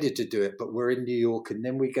not intended to do it, but we're in New York and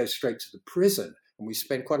then we go straight to the prison. And we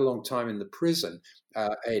spend quite a long time in the prison,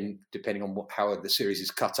 and depending on how the series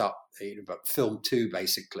is cut up, but film 2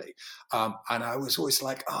 basically. And I was always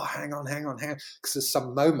like, oh, hang on, because there's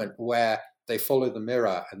some moment where they follow the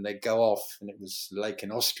mirror and they go off, and it was Lake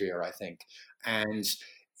in Austria, I think. And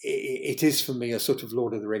it is for me a sort of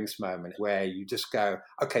Lord of the Rings moment where you just go,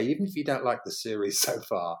 okay, even if you don't like the series so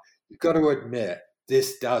far, you've got to admit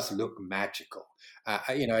this does look magical.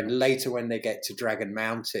 And later when they get to Dragon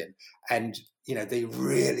Mountain and, they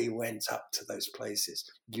really went up to those places,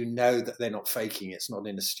 that they're not faking it. It's not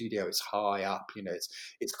in a studio, it's high up,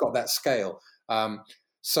 it's got that scale.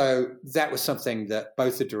 So that was something that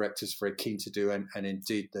both the directors were very keen to do, and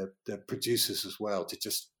indeed the producers as well, to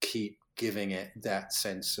just keep giving it that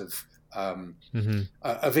sense of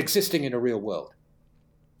existing in a real world.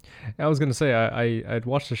 I was going to say, I'd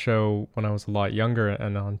watched the show when I was a lot younger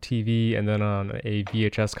and on TV, and then on a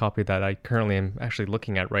VHS copy that I currently am actually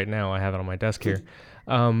looking at right now. I have it on my desk here.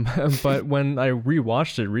 But when I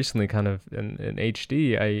rewatched it recently, kind of in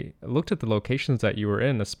HD, I looked at the locations that you were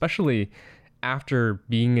in, especially after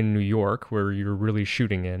being in New York, where you're really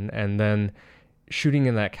shooting in, and then shooting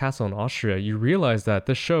in that castle in Austria. You realize that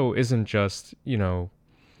this show isn't just,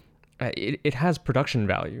 it has production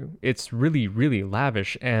value. It's really, really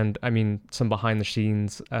lavish. And I mean, some behind the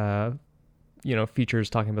scenes, features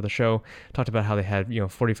talking about the show, talked about how they had,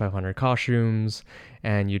 4,500 costumes,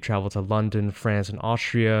 and you travel to London, France, and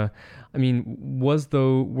Austria. I mean,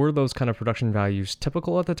 were those kind of production values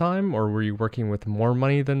typical at the time, or were you working with more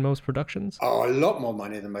money than most productions? Oh, a lot more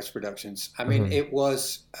money than most productions. I mean, it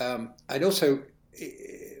was, I'd also,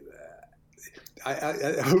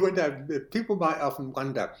 I wonder, people might often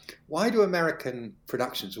wonder, why do American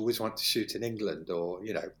productions always want to shoot in England or,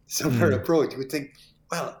 somewhere abroad? You would think,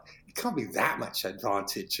 well, it can't be that much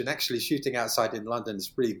advantage. And actually shooting outside in London is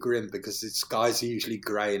pretty grim because the skies are usually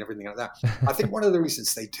grey and everything like that. I think one of the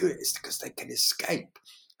reasons they do it is because they can escape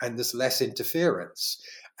and there's less interference.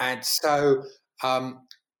 And so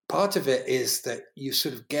part of it is that you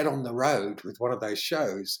sort of get on the road with one of those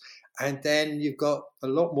shows, and then you've got a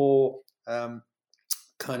lot more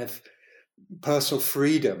kind of personal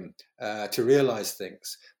freedom to realize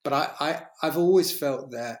things. But I've always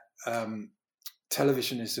felt that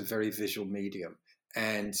television is a very visual medium,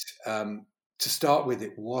 and to start with,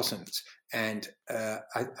 it wasn't. And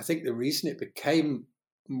I think the reason it became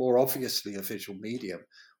more obviously a visual medium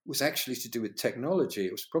was actually to do with technology.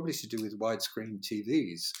 It was probably to do with widescreen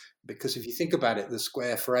TVs, because if you think about it, the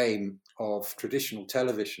square frame of traditional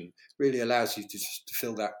television really allows you to just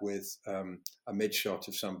fill that with a mid-shot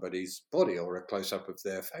of somebody's body or a close-up of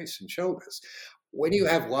their face and shoulders. When you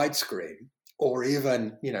have widescreen or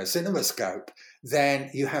even, CinemaScope, then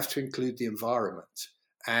you have to include the environment.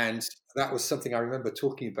 And that was something I remember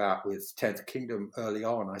talking about with 10th Kingdom early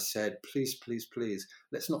on. I said, please, please, please,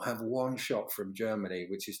 let's not have one shot from Germany,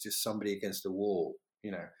 which is just somebody against a wall.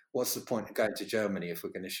 What's the point of going to Germany if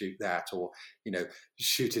we're going to shoot that, or,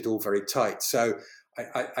 shoot it all very tight? So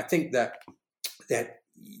I think that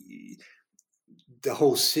the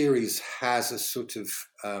whole series has a sort of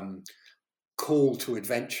call to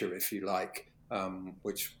adventure, if you like,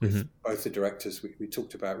 which both the directors we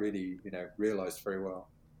talked about really, realized very well.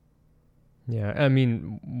 Yeah, I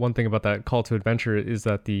mean, one thing about that call to adventure is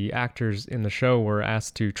that the actors in the show were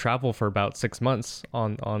asked to travel for about 6 months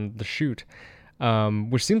on the shoot,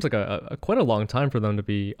 which seems like a quite a long time for them to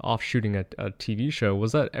be off shooting a TV show.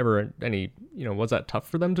 Was that ever was that tough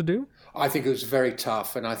for them to do? I think it was very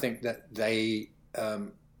tough, and I think that they,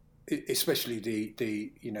 especially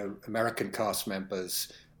the American cast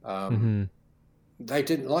members, they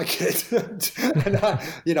didn't like it,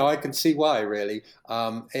 and I can see why, really.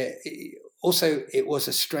 Also, it was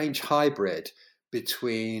a strange hybrid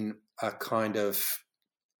between a kind of,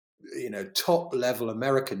 top level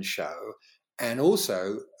American show, and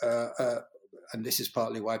also, and this is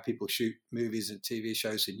partly why people shoot movies and TV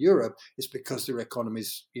shows in Europe, is because there are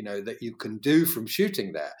economies, that you can do from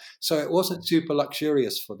shooting there. So it wasn't super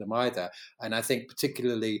luxurious for them either. And I think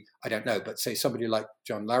particularly, I don't know, but say somebody like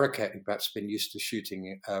John Larroquette, who perhaps been used to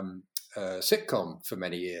shooting sitcom for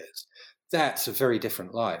many years, that's a very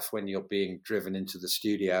different life when you're being driven into the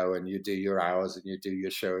studio and you do your hours and you do your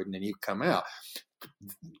show and then you come out.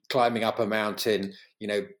 Climbing up a mountain,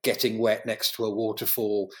 getting wet next to a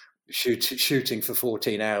waterfall, shooting for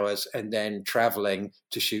 14 hours and then traveling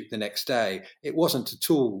to shoot the next day. It wasn't at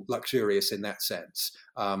all luxurious in that sense.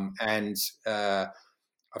 And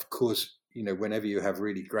of course, whenever you have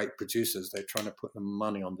really great producers, they're trying to put the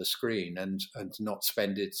money on the screen and not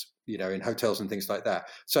spend it, in hotels and things like that.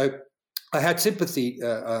 So I had sympathy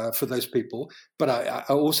for those people, but I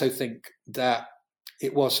also think that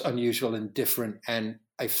it was unusual and different. And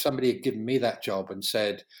if somebody had given me that job and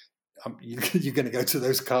said, you're going to go to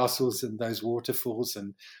those castles and those waterfalls,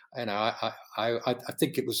 and I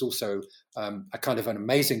think it was also a kind of an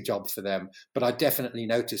amazing job for them. But I definitely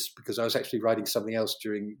noticed, because I was actually writing something else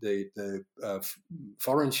during the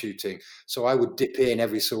foreign shooting, so I would dip in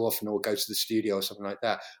every so often or go to the studio or something like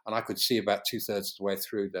that, and I could see about 2/3 of the way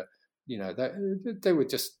through that, that they were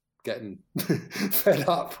just getting fed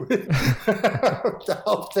up with the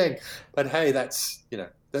whole thing. But hey, that's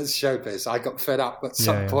showbiz. I got fed up at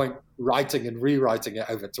some point writing and rewriting it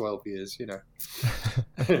over 12 years,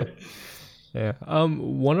 Yeah.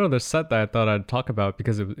 One other set that I thought I'd talk about,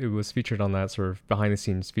 because it was featured on that sort of behind the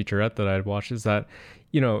scenes featurette that I'd watched, is that,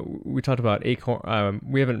 we talked about Acorn.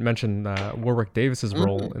 We haven't mentioned Warwick Davis's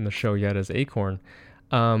role in the show yet as Acorn.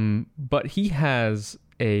 But he has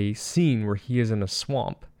a scene where he is in a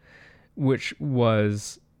swamp, which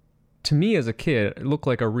was, to me as a kid, it looked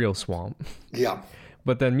like a real swamp. Yeah.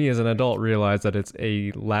 But then me as an adult realized that it's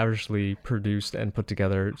a lavishly produced and put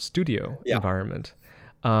together studio environment.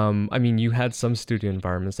 You had some studio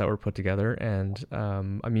environments that were put together, and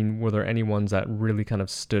were there any ones that really kind of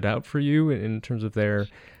stood out for you in terms of their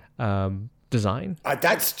design?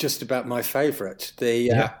 That's just about my favorite,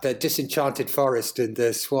 the disenchanted forest and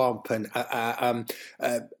the swamp, and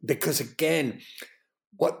because again,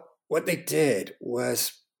 what they did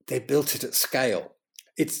was they built it at scale.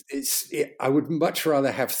 I would much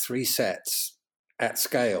rather have 3 sets at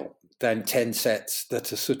scale than 10 sets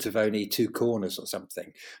that are sort of only 2 corners or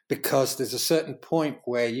something, because there's a certain point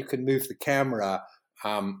where you can move the camera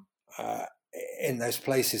in those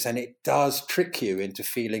places, and it does trick you into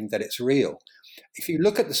feeling that it's real. If you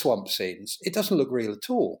look at the swamp scenes, it doesn't look real at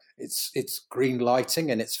all. It's green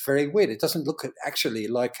lighting, and it's very weird. It doesn't look actually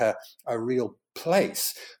like a real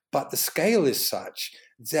place, but the scale is such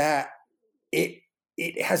that it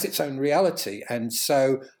has its own reality. And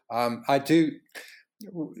so I do,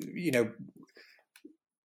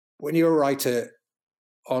 when you're a writer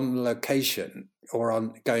on location or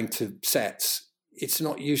on going to sets, it's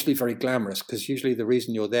not usually very glamorous, because usually the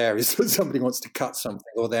reason you're there is that somebody wants to cut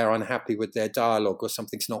something, or they're unhappy with their dialogue, or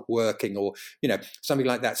something's not working, or, something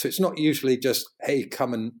like that. So it's not usually just, hey,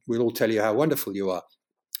 come and we'll all tell you how wonderful you are.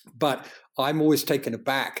 But I'm always taken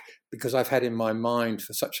aback, because I've had in my mind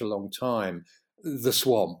for such a long time the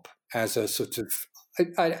swamp as a sort of,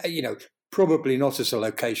 probably not as a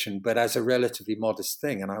location, but as a relatively modest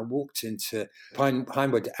thing. And I walked into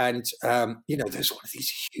Pinewood, and, there's one of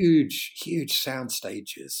these huge, huge sound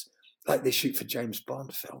stages, like they shoot for James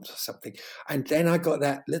Bond films or something. And then I got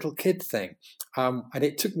that little kid thing. And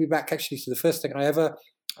it took me back actually to the first thing I ever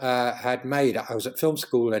had made. I was at film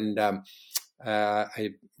school, and I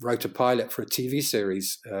wrote a pilot for a TV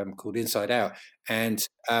series called Inside Out. And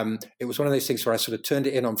it was one of those things where I sort of turned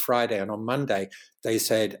it in on Friday, and on Monday they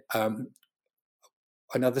said,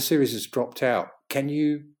 another series has dropped out. Can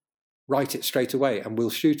you write it straight away and we'll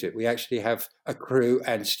shoot it? We actually have a crew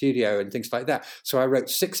and studio and things like that. So I wrote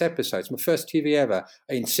 6 episodes, my first TV ever,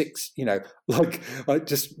 in 6, I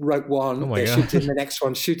just wrote one, shooting the next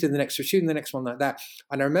one, shooting the next one, shooting the next one, like that.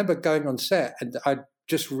 And I remember going on set, and I'd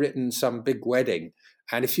just written some big wedding.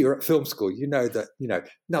 And if you're at film school, you know that,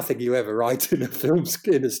 nothing you ever write in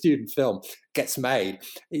a student film gets made.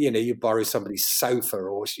 You borrow somebody's sofa,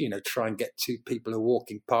 or, try and get 2 people who are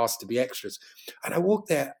walking past to be extras. And I walked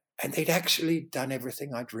there, and they'd actually done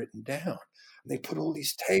everything I'd written down. And they put all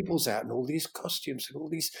these tables out, and all these costumes, and all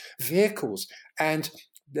these vehicles. And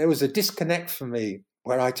there was a disconnect for me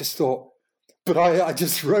where I just thought, but I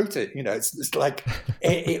just wrote it. It's like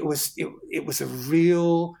it was a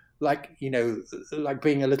real, like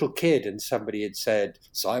being a little kid, and somebody had said,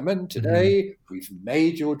 Simon, today we've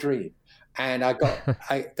made your dream. And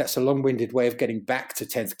that's a long-winded way of getting back to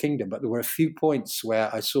 10th Kingdom, but there were a few points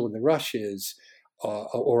where I saw the rushes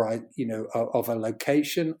of a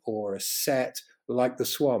location or a set like the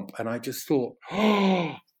swamp, and I just thought,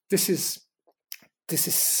 oh, this is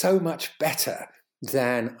so much better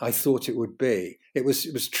than I thought it would be. It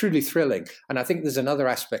was truly thrilling. And I think there's another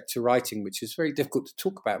aspect to writing which is very difficult to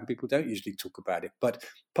talk about, and people don't usually talk about it. But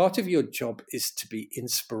part of your job is to be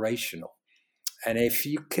inspirational. And if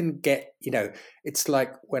you can get, it's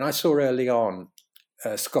like when I saw early on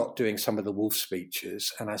Scott doing some of the Wolf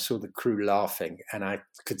speeches, and I saw the crew laughing, and I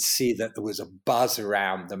could see that there was a buzz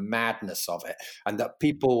around the madness of it, and that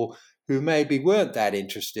people who maybe weren't that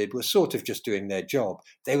interested were sort of just doing their job.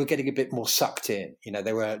 They were getting a bit more sucked in.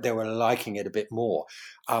 They were liking it a bit more.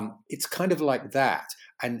 It's kind of like that.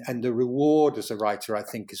 And the reward as a writer, I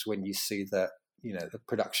think, is when you see that, the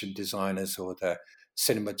production designers or the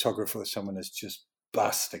cinematographer or someone has just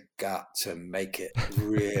bust a gut to make it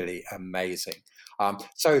really amazing.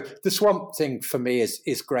 So the Swamp Thing for me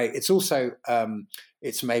is great. It's also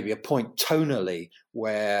it's maybe a point tonally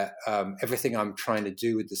where everything I'm trying to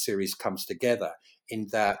do with the series comes together. In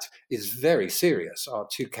that is very serious. Our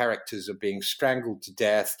two characters are being strangled to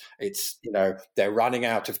death. It's, they're running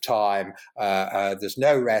out of time. There's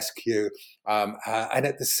no rescue. And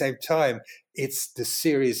at the same time, the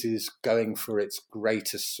series is going for its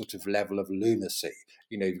greatest sort of level of lunacy.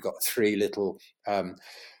 You've got three little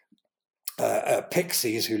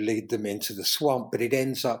pixies who lead them into the swamp, but it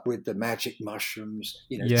ends up with the magic mushrooms,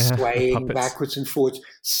 swaying backwards and forwards,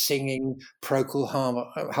 singing Procol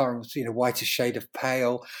Harum's, Whiter Shade of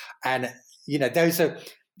Pale. And,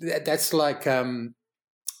 that's like,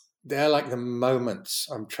 they're like the moments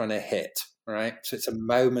I'm trying to hit, right? So it's a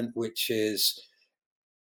moment which is,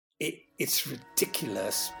 it's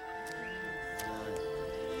ridiculous.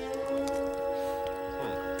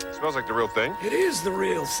 Smells like the real thing. It is the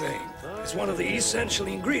real thing. It's one of the essential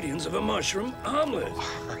ingredients of a mushroom omelet.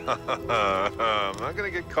 I'm not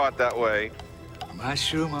gonna get caught that way.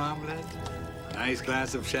 Mushroom omelet? Nice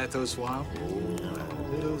glass of Chateau Swamp? A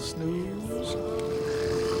little snooze?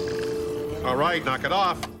 All right, knock it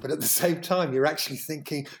off. But at the same time, you're actually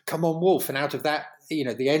thinking, come on, Wolf. And out of that,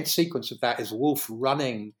 the end sequence of that is Wolf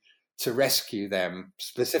running to rescue them,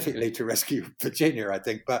 specifically to rescue Virginia, I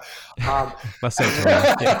think. But let's say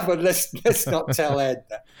yeah. But let's not tell Ed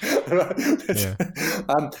that.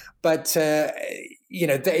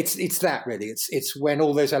 It's that really. It's when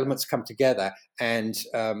all those elements come together, and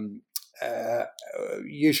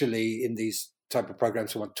usually in these type of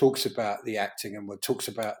programs, one talks about the acting and one talks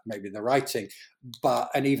about maybe the writing,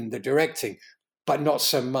 and even the directing, but not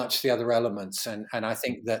so much the other elements. And I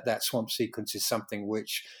think that swamp sequence is something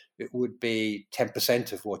which it would be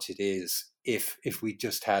 10% of what it is if we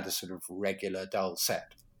just had a sort of regular dull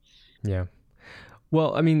set. Yeah.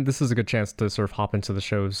 Well, I mean, this is a good chance to sort of hop into the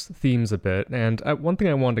show's themes a bit. And one thing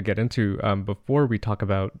I wanted to get into before we talk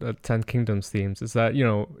about Ten Kingdoms themes is that,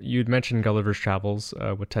 you'd mentioned Gulliver's Travels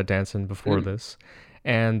with Ted Danson before this.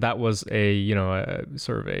 And that was you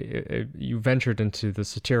ventured into the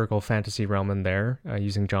satirical fantasy realm in there,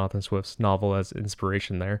 using Jonathan Swift's novel as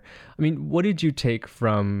inspiration there. I mean, what did you take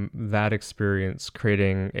from that experience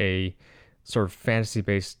creating a sort of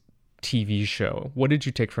fantasy-based TV show? What did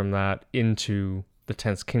you take from that into the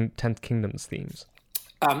Tenth Kingdoms themes?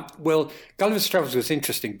 Well, Gulliver's Travels was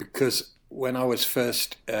interesting because when I was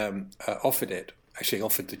first offered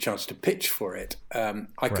the chance to pitch for it,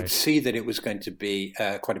 I could see that it was going to be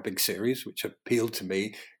quite a big series, which appealed to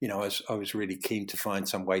me. I was really keen to find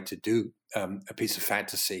some way to do a piece of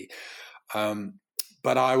fantasy.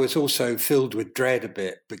 But I was also filled with dread a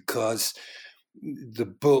bit because the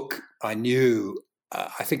book I knew,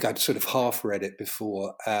 I think I'd sort of half read it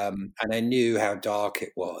before, and I knew how dark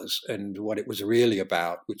it was and what it was really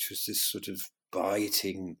about, which was this sort of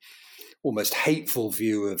biting, almost hateful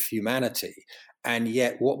view of humanity. And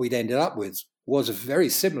yet what we'd ended up with was very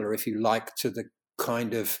similar, if you like, to the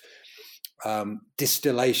kind of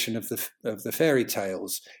distillation of the fairy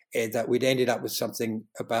tales, that we'd ended up with something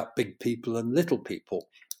about big people and little people.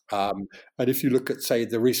 And if you look at, say,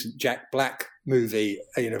 the recent Jack Black movie,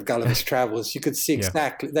 Gulliver's Travels, you could see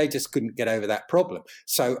exactly, they just couldn't get over that problem.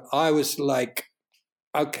 So I was like,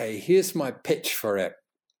 okay, here's my pitch for it.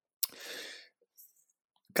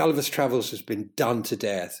 Gulliver's Travels has been done to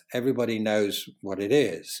death. Everybody knows what it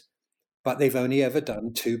is, but they've only ever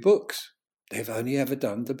done 2 books. They've only ever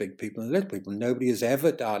done The Big People and the Little People. Nobody has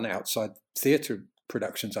ever done, outside theatre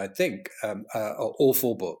productions, I think, all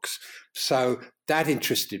 4 books. So that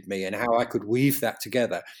interested me and how I could weave that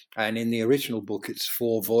together. And in the original book, it's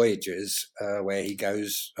 4 voyages where he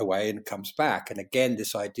goes away and comes back. And again,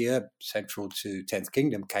 this idea central to 10th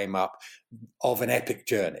Kingdom came up of an epic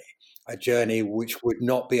journey. A journey which would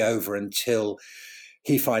not be over until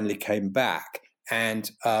he finally came back. And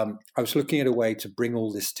I was looking at a way to bring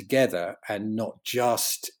all this together and not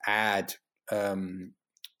just add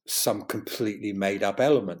some completely made-up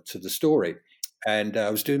element to the story. And I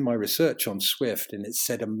was doing my research on Swift, and it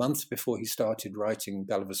said a month before he started writing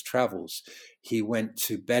Gulliver's Travels, he went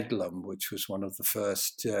to Bedlam, which was one of the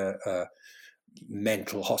first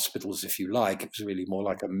mental hospitals, if you like. It was really more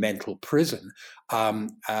like a mental prison.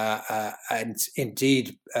 And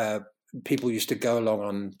indeed, people used to go along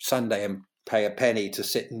on Sunday and pay a penny to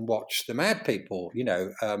sit and watch the mad people,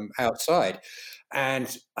 outside.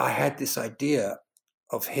 And I had this idea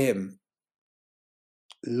of him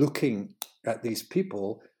looking at these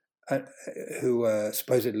people who were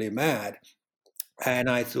supposedly mad. And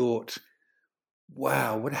I thought,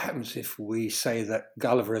 wow, what happens if we say that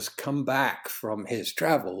Gulliver has come back from his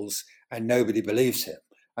travels and nobody believes him?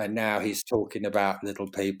 And now he's talking about little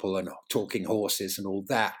people and talking horses and all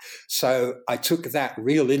that. So I took that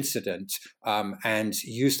real incident and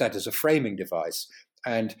used that as a framing device.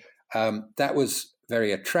 And that was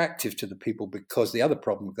very attractive to the people, because the other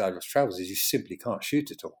problem with Gulliver's Travels is you simply can't shoot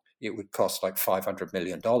it all. It would cost like $500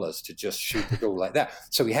 million to just shoot it all like that.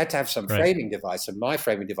 So we had to have some framing device. And my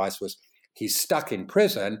framing device was, he's stuck in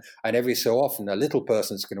prison, and every so often a little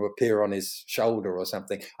person's going to appear on his shoulder or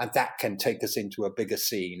something, and that can take us into a bigger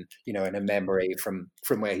scene, in a memory from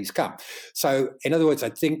where he's come. So, in other words,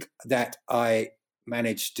 I think that I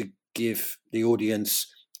managed to give the audience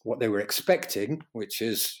what they were expecting, which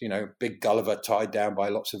is, big Gulliver tied down by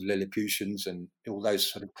lots of Lilliputians and all those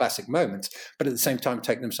sort of classic moments, but at the same time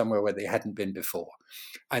take them somewhere where they hadn't been before.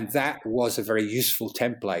 And that was a very useful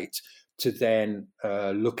template to then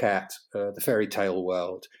look at the fairy tale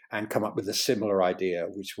world and come up with a similar idea,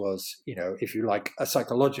 which was, if you like, a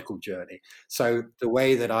psychological journey. So the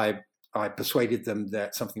way that I persuaded them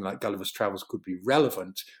that something like Gulliver's Travels could be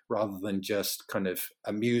relevant rather than just kind of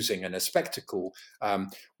amusing and a spectacle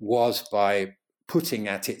was by putting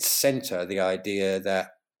at its center the idea that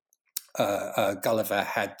Gulliver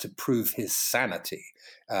had to prove his sanity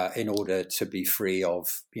in order to be free of,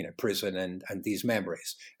 prison and these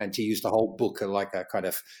memories, and to use the whole book like a kind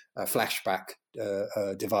of flashback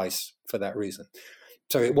device for that reason.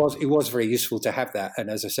 So it was very useful to have that. And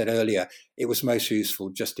as I said earlier, it was most useful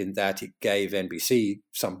just in that it gave NBC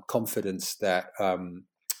some confidence that,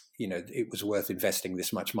 it was worth investing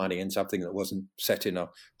this much money in something that wasn't set in a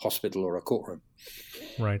hospital or a courtroom.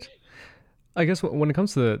 Right. I guess when it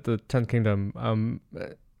comes to the 10th Kingdom,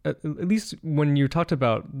 at least when you talked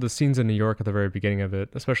about the scenes in New York at the very beginning of it,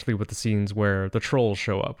 especially with the scenes where the trolls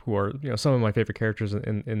show up, who are, some of my favorite characters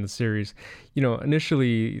in the series,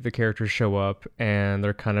 initially the characters show up and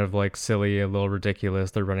they're kind of like silly, a little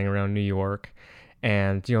ridiculous. They're running around New York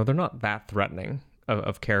and, they're not that threatening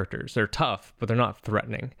of characters. They're tough, but they're not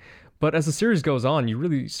threatening. But as the series goes on, you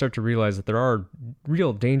really start to realize that there are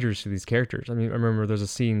real dangers to these characters. I mean, I remember there's a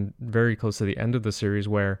scene very close to the end of the series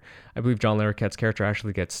where I believe John Larroquette's character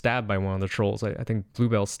actually gets stabbed by one of the trolls. I think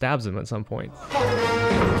Bluebell stabs him at some point.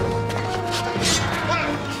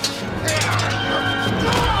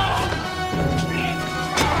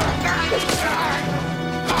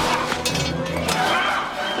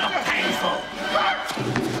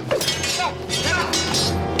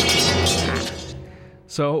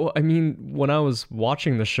 So, I mean, when I was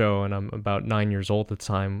watching the show, and I'm about 9 years old at the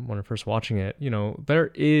time when I first watching it,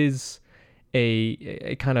 there is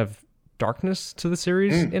a kind of darkness to the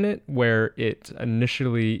series in it, where it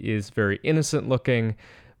initially is very innocent looking,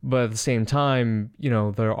 but at the same time,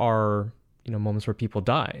 there are, moments where people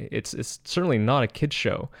die. It's certainly not a kid's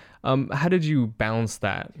show. How did you balance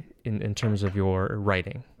that in terms of your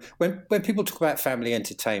writing? When people talk about family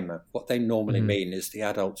entertainment, what they normally mean is the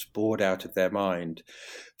adults bored out of their mind,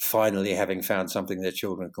 finally having found something their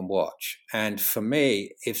children can watch. And for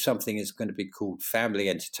me, if something is going to be called family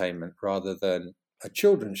entertainment rather than a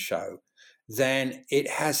children's show, then it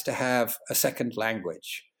has to have a second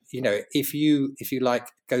language. If you like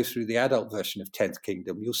go through the adult version of 10th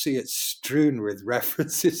Kingdom, you'll see it strewn with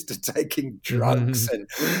references to taking drugs and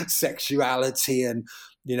sexuality and,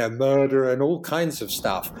 murder and all kinds of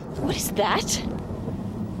stuff. What is that?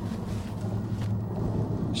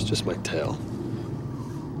 It's just my tail.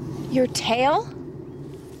 Your tail?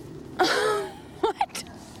 What?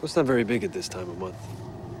 Well, it's not very big at this time of month.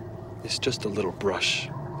 It's just a little brush.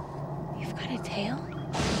 You've got a tail?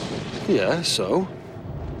 Yeah, so?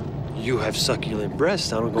 You have succulent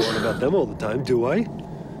breasts. I don't go on about them all the time, do I?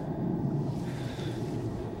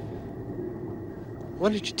 Why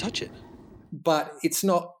did you touch it? But it's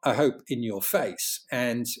not a hope in your face,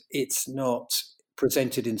 and it's not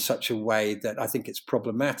presented in such a way that I think it's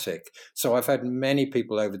problematic. So I've had many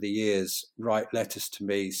people over the years write letters to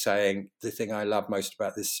me saying, the thing I love most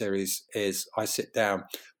about this series is I sit down,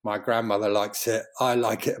 my grandmother likes it, I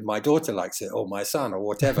like it, and my daughter likes it, or my son, or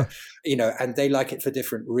whatever, and they like it for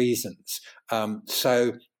different reasons.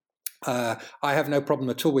 So I have no problem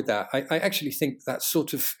at all with that. I actually think that's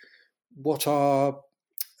sort of what our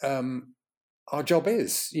job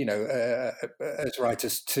is, as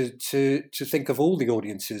writers, to think of all the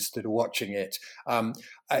audiences that are watching it.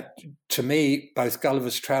 To me, both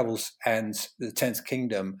Gulliver's Travels and The 10th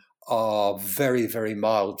Kingdom are very, very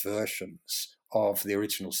mild versions of the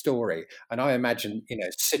original story. And I imagine,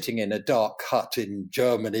 sitting in a dark hut in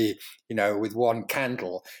Germany, with one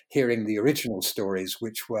candle, hearing the original stories,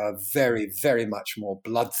 which were very, very much more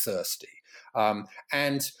bloodthirsty.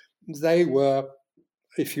 And they were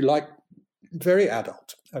if you like, very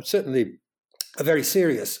adult, certainly very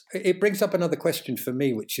serious. It brings up another question for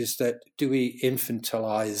me, which is that do we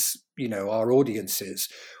infantilize, our audiences?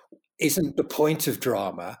 Isn't the point of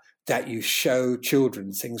drama that you show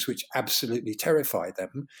children things which absolutely terrify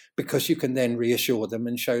them, because you can then reassure them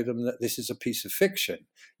and show them that this is a piece of fiction?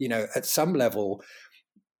 At some level,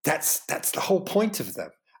 that's the whole point of them.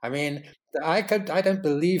 I mean, I don't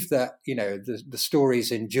believe that, the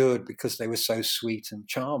stories endured because they were so sweet and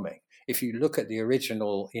charming. If you look at the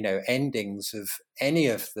original, endings of any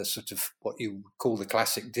of the sort of what you call the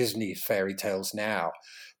classic Disney fairy tales now,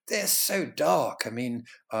 they're so dark. I mean,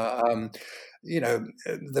 the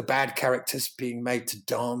bad characters being made to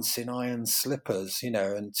dance in iron slippers,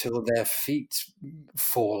 until their feet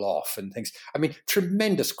fall off and things. I mean,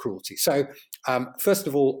 tremendous cruelty. So, first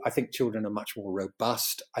of all, I think children are much more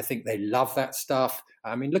robust. I think they love that stuff.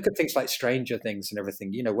 I mean, look at things like Stranger Things and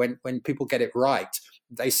everything. When people get it right,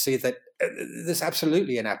 they see that there's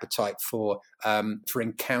absolutely an appetite for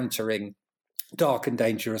encountering dark and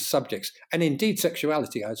dangerous subjects, and indeed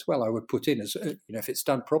sexuality as well. I would put in as if it's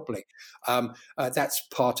done properly. That's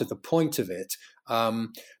part of the point of it.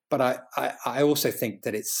 But I also think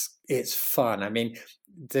that it's fun. I mean,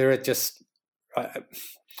 there are just.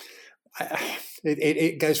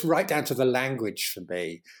 It goes right down to the language for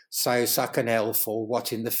me. So suck an elf, or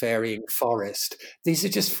what in the fairying forest. These are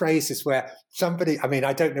just phrases where somebody, I mean,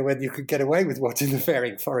 I don't know whether you could get away with what in the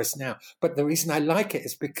fairying forest now, but the reason I like it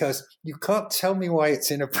is because you can't tell me why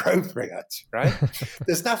it's inappropriate, right?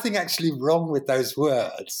 There's nothing actually wrong with those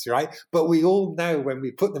words, right? But we all know when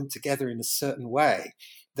we put them together in a certain way,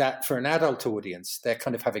 that for an adult audience, they're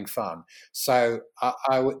kind of having fun. So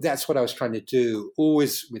that's what I was trying to do,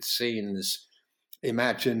 always with scenes.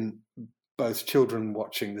 Imagine both children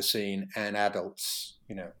watching the scene and adults,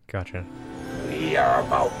 Gotcha. We are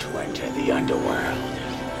about to enter the underworld.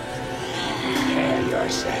 Prepare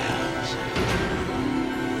yourselves.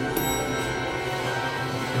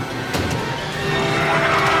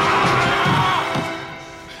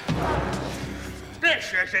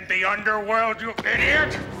 This isn't the underworld, you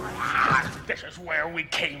idiot! This is where we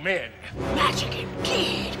came in. Magic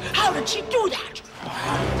indeed! How did she do that?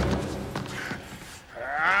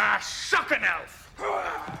 Suck an elf!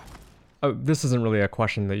 Oh, this isn't really a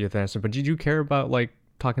question that you have to answer, but did you care about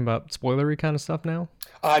talking about spoilery kind of stuff now?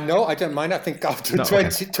 No, I don't mind. I think after 20 okay,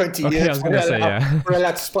 years, I was gonna say, yeah. We're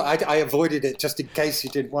allowed to spoil. I avoided it just in case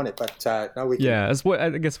you didn't want it, but no, we can. Yeah, I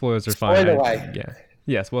guess spoilers are fine. Spoil away.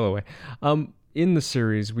 Yeah, spoil away. In the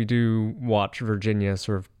series, we do watch Virginia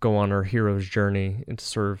sort of go on her hero's journey into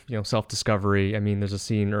sort of, self-discovery. I mean, there's a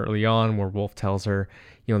scene early on where Wolf tells her,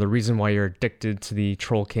 the reason why you're addicted to the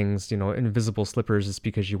Troll King's, invisible slippers is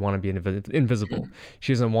because you want to be invisible.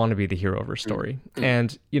 She doesn't want to be the hero of her story.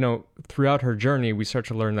 And, throughout her journey, we start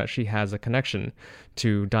to learn that she has a connection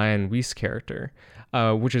to Diane Weist's character,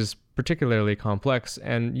 which is particularly complex.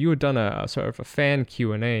 And you had done a sort of a fan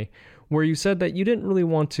Q&A where you said that you didn't really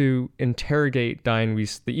want to interrogate Diane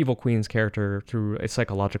Weist, the Evil Queen's character, through a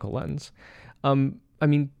psychological lens. I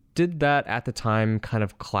mean, did that at the time kind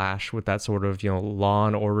of clash with that sort of, Law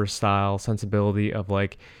and Order style sensibility of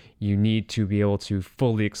you need to be able to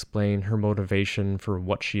fully explain her motivation for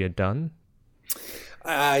what she had done?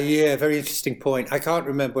 Yeah, very interesting point. I can't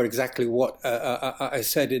remember exactly what I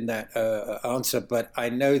said in that answer, but I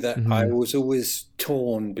know that I was always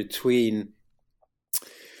torn between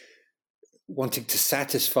wanting to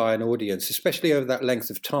satisfy an audience, especially over that length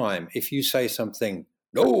of time. If you say something,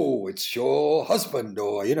 no, it's your husband,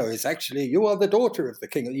 or it's actually you are the daughter of the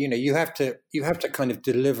king. You have to kind of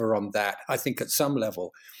deliver on that. I think at some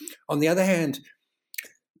level. On the other hand,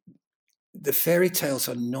 the fairy tales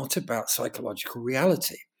are not about psychological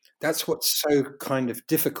reality. That's what's so kind of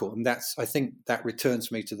difficult, and I think that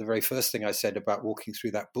returns me to the very first thing I said about walking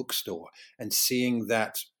through that bookstore and seeing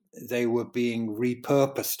that they were being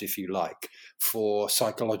repurposed, if you like, for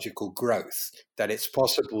psychological growth, that it's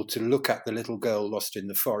possible to look at the little girl lost in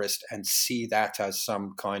the forest and see that as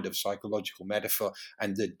some kind of psychological metaphor,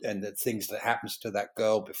 and the things that happens to that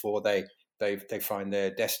girl before they find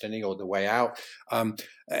their destiny or the way out.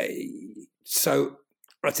 So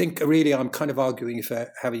I think really I'm kind of arguing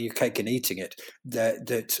for having your cake and eating it,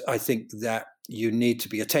 that I think that you need to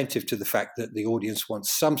be attentive to the fact that the audience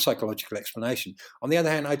wants some psychological explanation. On the other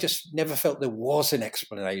hand, I just never felt there was an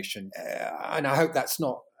explanation. And I hope that's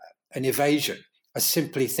not an evasion. I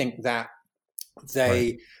simply think that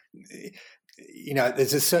there's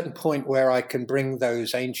a certain point where I can bring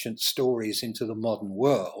those ancient stories into the modern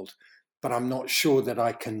world, but I'm not sure that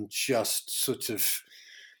I can just sort of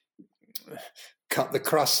cut the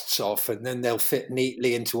crusts off and then they'll fit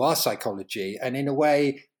neatly into our psychology. And in a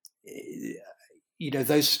way,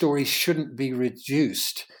 those stories shouldn't be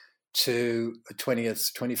reduced to a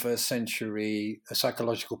 20th, 21st century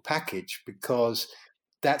psychological package, because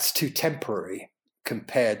that's too temporary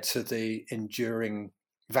compared to the enduring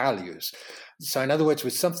values. So in other words,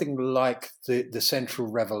 with something like the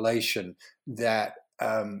central revelation that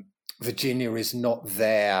Virginia is not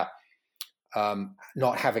there,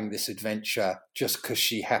 not having this adventure just because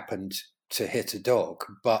she happened to hit a dog,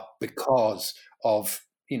 but because of,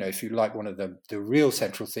 if you like, one of the real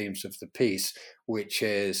central themes of the piece, which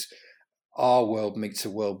is our world meets a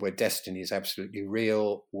world where destiny is absolutely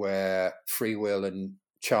real, where free will and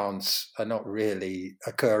chance are not really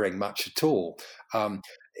occurring much at all.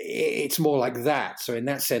 It's more like that. So in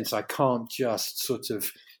that sense, I can't just sort of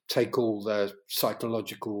take all the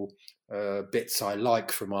psychological bits I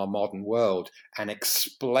like from our modern world and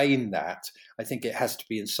explain that. I think it has to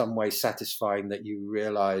be in some way satisfying that you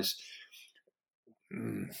realize,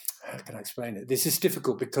 how can I explain it? This is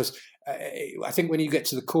difficult because I think when you get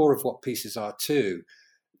to the core of what pieces are too,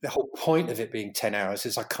 the whole point of it being 10 hours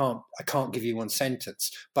is I can't give you one sentence,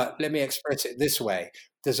 but let me express it this way.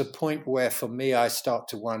 There's a point where for me, I start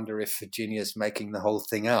to wonder if Virginia's making the whole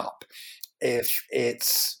thing up, if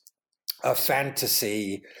it's a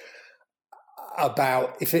fantasy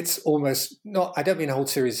about, if it's almost not, I don't mean the whole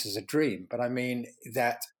series as a dream, but I mean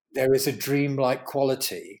that there is a dreamlike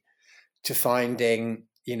quality to finding,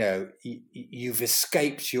 you've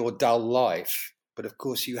escaped your dull life, but of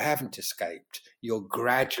course you haven't escaped. You're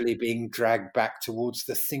gradually being dragged back towards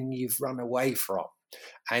the thing you've run away from.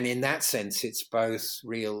 And in that sense, it's both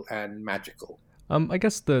real and magical. I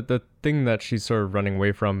guess the thing that she's sort of running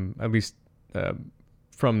away from, at least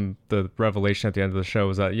from the revelation at the end of the show,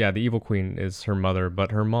 is that, the Evil Queen is her mother,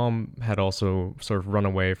 but her mom had also sort of run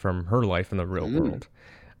away from her life in the real world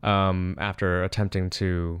after attempting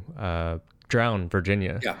to drown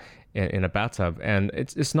Virginia in a bathtub. And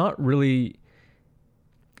it's not really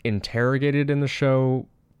interrogated in the show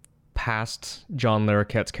past John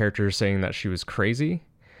Larroquette's character saying that she was crazy.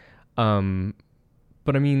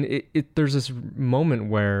 But I mean, there's this moment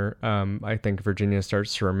where I think Virginia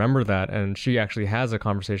starts to remember that, and she actually has a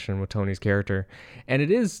conversation with Tony's character. And it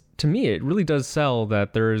is, to me, it really does sell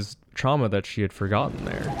that there is trauma that she had forgotten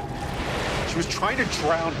there. She was trying to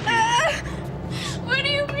drown me. What do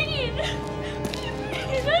you mean?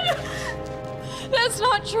 That's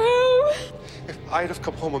not true. If I'd have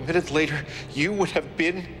come home a minute later, you would have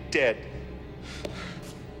been dead.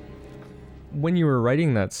 When you were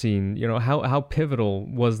writing that scene, how pivotal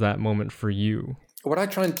was that moment for you? What I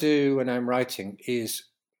try and do when I'm writing is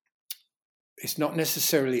it's not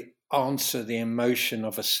necessarily answer the emotion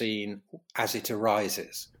of a scene as it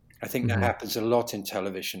arises. I think that happens a lot in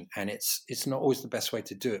television, and it's not always the best way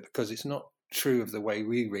to do it because it's not true of the way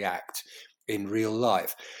we react in real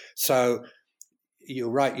life. So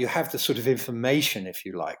you're right, you have the sort of information, if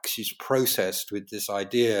you like. She's processed with this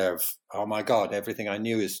idea of, oh my God, everything I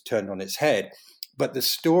knew is turned on its head. But the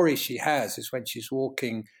story she has is when she's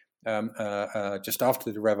walking just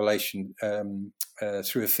after the revelation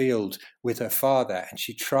through a field with her father, and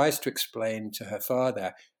she tries to explain to her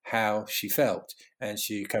father how she felt. And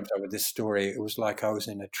she comes up with this story. It was like I was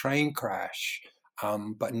in a train crash,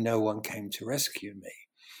 but no one came to rescue me.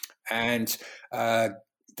 And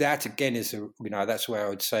that again is, that's where I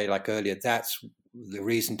would say, like earlier, that's the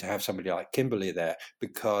reason to have somebody like Kimberly there,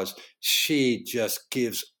 because she just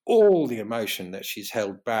gives all the emotion that she's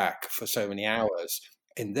held back for so many hours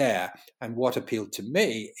in there. And what appealed to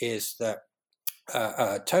me is that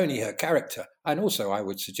Tony, her character, and also I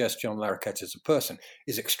would suggest John Larroquette as a person,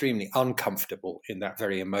 is extremely uncomfortable in that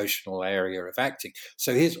very emotional area of acting.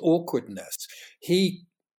 So his awkwardness, he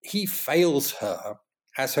fails her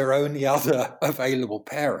as her only other available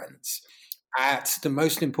parents at the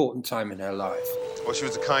most important time in her life. Well, she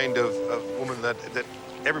was the kind of woman that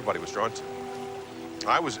everybody was drawn to.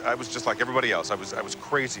 I was just like everybody else. I was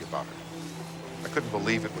crazy about her. I couldn't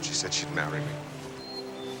believe it when she said she'd marry me.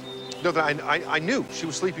 No, that I knew she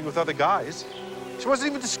was sleeping with other guys. She wasn't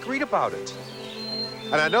even discreet about it.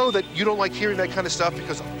 And I know that you don't like hearing that kind of stuff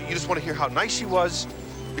because you just want to hear how nice she was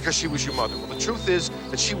because she was your mother. Well, the truth is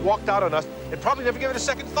that she walked out on us and probably never gave it a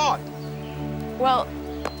second thought. Well,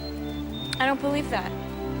 I don't believe that.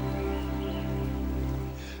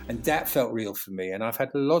 And that felt real for me. And I've had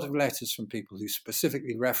a lot of letters from people who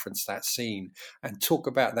specifically reference that scene and talk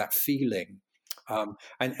about that feeling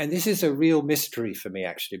And this is a real mystery for me,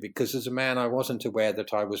 actually, because as a man, I wasn't aware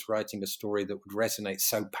that I was writing a story that would resonate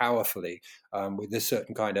so powerfully with this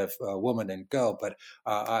certain kind of woman and girl. But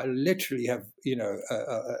I literally have,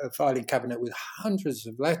 a filing cabinet with hundreds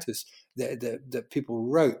of letters that people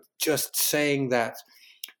wrote just saying that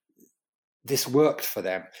this worked for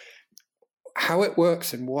them. How it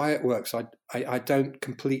works and why it works, I don't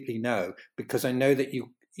completely know, because I know that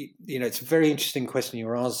it's a very interesting question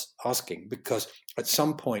you're asking, because at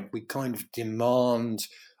some point we kind of demand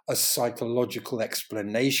a psychological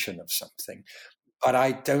explanation of something, but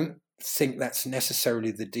I don't think that's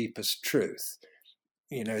necessarily the deepest truth.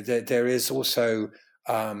 There is also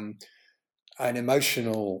an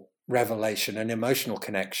emotional revelation, an emotional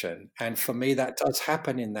connection, and for me that does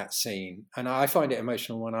happen in that scene, and I find it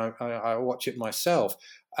emotional when I watch it myself.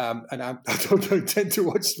 And I don't tend to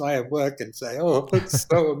watch my own work and say, "Oh, it's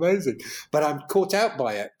so amazing," but I'm caught out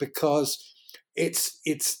by it because it's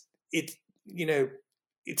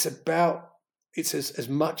as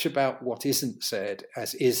much about what isn't said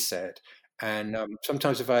as is said. And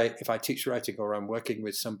sometimes if I teach writing or I'm working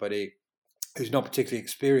with somebody who's not particularly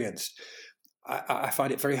experienced, I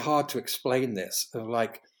find it very hard to explain this. Of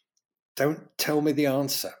like, don't tell me the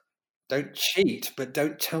answer, don't cheat, but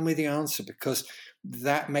don't tell me the answer, because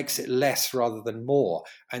that makes it less rather than more.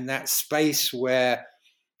 And that space where,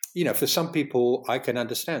 for some people, I can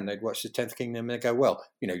understand. They'd watch The 10th Kingdom and they go, well,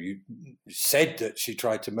 you said that she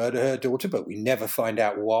tried to murder her daughter, but we never find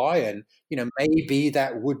out why. And, maybe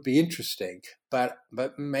that would be interesting. But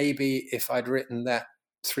maybe if I'd written that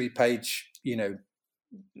 3-page,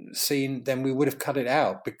 scene, then we would have cut it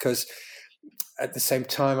out, because at the same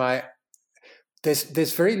time,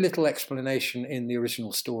 there's very little explanation in the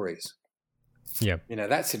original stories. Yeah.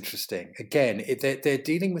 That's interesting. Again, they're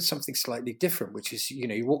dealing with something slightly different, which is,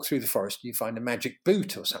 you walk through the forest and you find a magic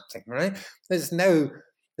boot or something, right? There's no,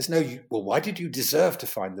 well, why did you deserve to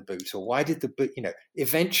find the boot? Or why did the boot,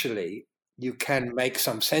 eventually you can make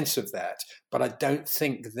some sense of that. But I don't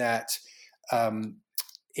think that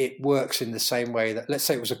it works in the same way that, let's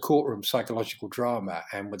say it was a courtroom psychological drama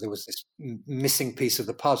and there was this missing piece of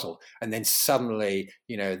the puzzle. And then suddenly,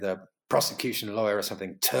 the prosecution lawyer or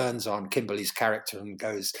something turns on Kimberly's character and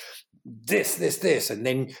goes, this. And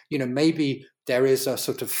then, maybe there is a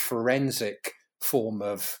sort of forensic form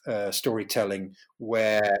of storytelling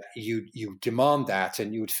where you demand that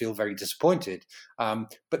and you would feel very disappointed.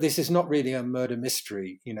 But this is not really a murder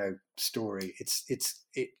mystery, story.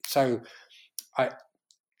 So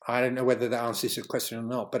I don't know whether that answers your question or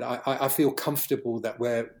not, but I feel comfortable that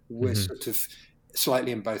we're sort of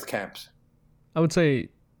slightly in both camps. I would say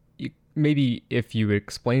maybe if you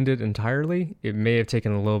explained it entirely, it may have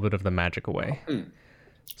taken a little bit of the magic away.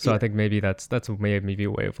 So I think maybe that's maybe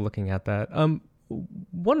a way of looking at that.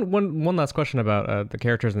 One last question about the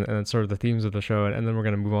characters and sort of the themes of the show, and then we're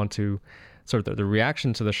going to move on to sort of the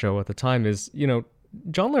reaction to the show at the time. Is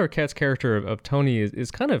John Larroquette's character of Tony is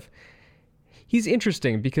kind of, he's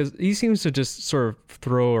interesting because he seems to just sort of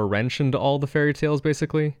throw a wrench into all the fairy tales,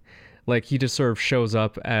 basically. Like, he just sort of shows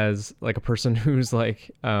up as like a person who's like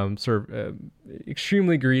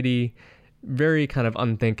extremely greedy, very kind of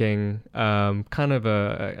unthinking, kind of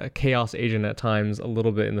a chaos agent at times, a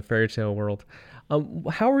little bit in the fairy tale world.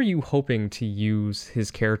 How are you hoping to use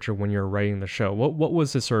his character when you're writing the show? What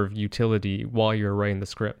was his sort of utility while you're writing the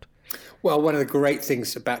script? Well, one of the great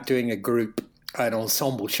things about doing an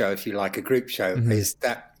ensemble show, if you like, a group show, is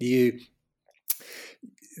that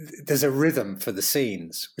there's a rhythm for the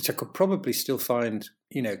scenes, which I could probably still find,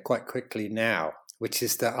 quite quickly now, which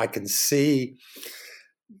is that I can see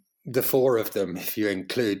the four of them, if you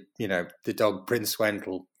include, the dog Prince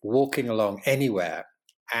Wendell, walking along anywhere,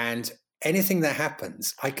 and anything that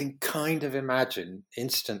happens, I can kind of imagine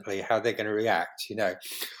instantly how they're going to react.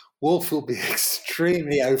 Wolf will be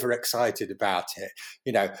extremely overexcited about it.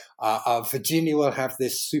 Virginia will have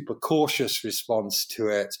this super cautious response to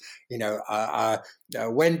it.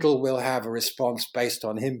 Wendell will have a response based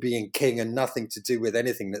on him being king and nothing to do with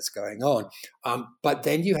anything that's going on. But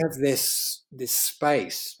then you have this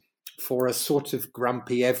space for a sort of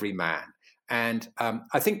grumpy everyman. And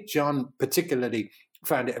I think John particularly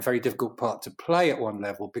found it a very difficult part to play at one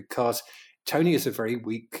level, because Tony is a very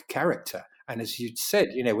weak character. And as you said,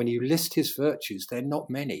 when you list his virtues, they're not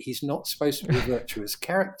many. He's not supposed to be a virtuous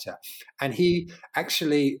character. And he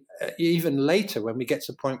actually, even later, when we get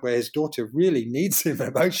to the point where his daughter really needs him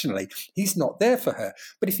emotionally, he's not there for her.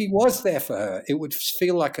 But if he was there for her, it would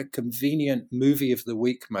feel like a convenient movie of the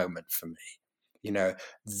week moment for me.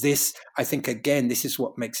 I think, again, this is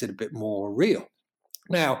what makes it a bit more real.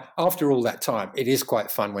 Now, after all that time, it is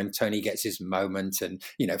quite fun when Tony gets his moment and,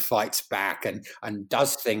 fights back and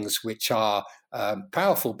does things which are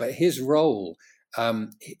powerful. But his role,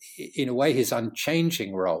 in a way, his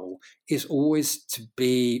unchanging role is always to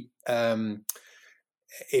be,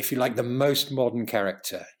 if you like, the most modern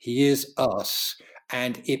character. He is us.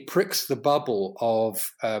 And it pricks the bubble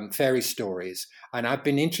of fairy stories. And I've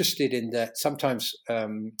been interested in that. Sometimes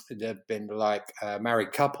there have been like a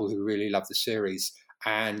married couple who really love the series.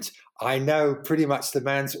 And I know pretty much the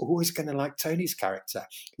man's always going to like Tony's character.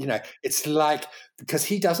 It's like, because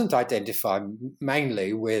he doesn't identify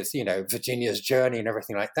mainly with, Virginia's journey and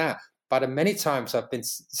everything like that. But many times I've been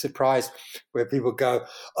surprised where people go,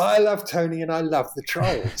 I love Tony and I love the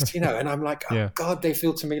trolls, and I'm like, oh, God, they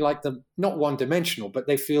feel to me like them, not one-dimensional, but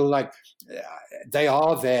they feel like they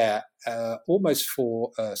are there almost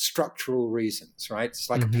for structural reasons, right? It's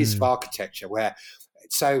like a piece of architecture where,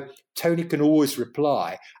 so Tony can always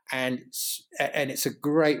reply, and it's a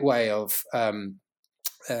great way of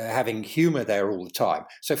having humor there all the time.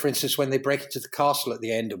 So, for instance, when they break into the castle at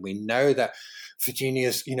the end, and we know that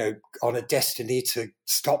Virginia's, on a destiny to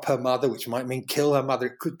stop her mother, which might mean kill her mother,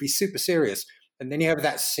 it could be super serious. And then you have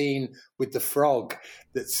that scene with the frog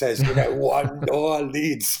that says, one door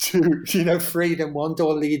leads to, freedom, one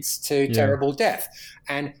door leads to terrible death.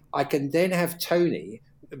 And I can then have Tony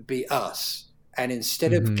be us. And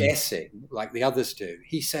instead of guessing like the others do,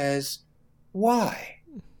 he says, why?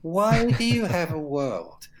 Why do you have a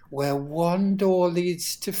world where one door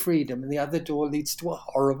leads to freedom and the other door leads to a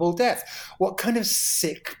horrible death? What kind of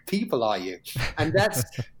sick people are you? And that's,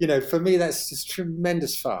 for me, that's just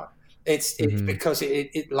tremendous fun. It's because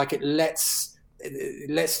it lets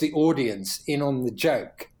the audience in on the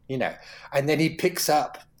joke, and then he picks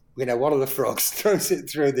up, one of the frogs, throws it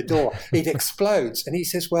through the door. It explodes. And he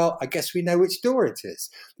says, well, I guess we know which door it is.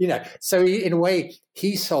 So in a way,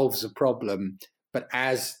 he solves a problem, but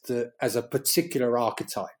as a particular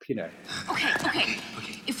archetype, Okay.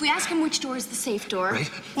 If we ask him which door is the safe door... Right?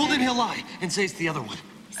 Well, then he'll lie and say it's the other one.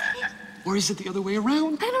 Or is it the other way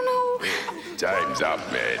around? I don't know. Time's up,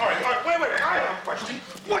 man. All right, wait. I have a question.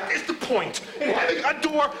 What is the point in having a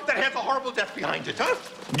door that has a horrible death behind it, huh?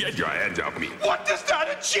 Get your hands off me. What does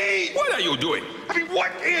that achieve? What are you doing? I mean,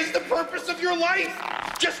 what is the purpose of your life?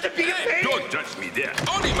 Just to be a pain? Don't touch me there.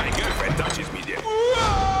 Only my girlfriend touches me there.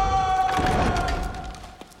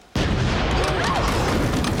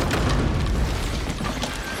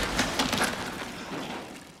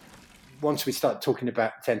 Once we start talking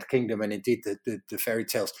about 10th Kingdom and indeed the fairy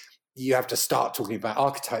tales, you have to start talking about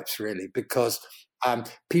archetypes, really, because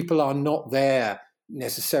people are not there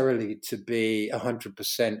necessarily to be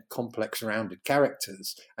 100% complex rounded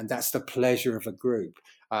characters, and that's the pleasure of a group.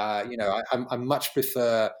 I much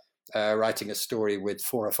prefer writing a story with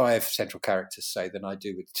 4 or 5 central characters, say, than I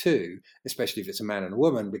do with 2, especially if it's a man and a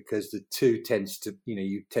woman, because the 2 tends to,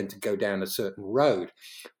 you tend to go down a certain road.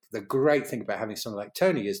 The great thing about having someone like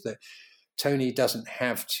Tony is that Tony doesn't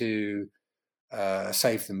have to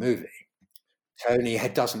save the movie. Tony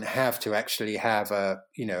doesn't have to actually have a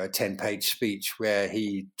 10-page speech where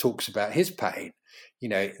he talks about his pain.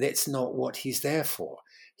 That's not what he's there for.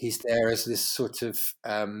 He's there as this sort of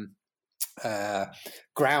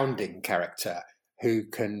grounding character who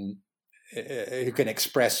can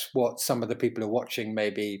express what some of the people are watching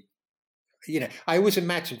maybe. I always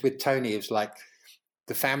imagined with Tony, it was like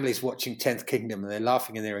the family's watching 10th Kingdom and they're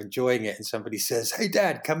laughing and they're enjoying it, and somebody says, hey,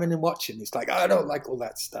 Dad, come in and watch it. And it's like, I don't like all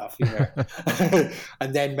that stuff,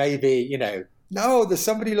 And then maybe, no, there's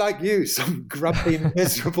somebody like you, some grumpy,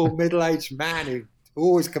 miserable middle-aged man who's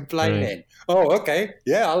always complaining. Right. Oh, okay.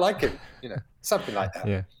 Yeah, I like him. Something like that.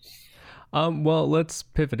 Yeah. Well, let's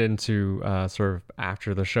pivot into sort of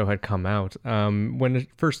after the show had come out. When it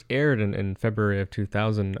first aired in February of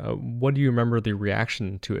 2000, what do you remember the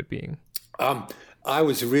reaction to it being? I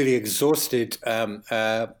was really exhausted,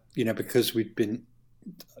 because we'd been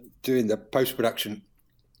doing the post-production,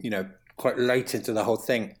 quite late into the whole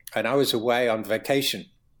thing. And I was away on vacation.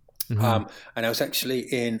 And I was actually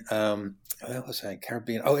in, where was I?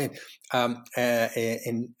 Caribbean. Oh, in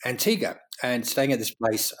Antigua, and staying at this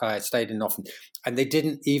place. I stayed in Northern, and they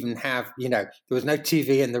didn't even have, there was no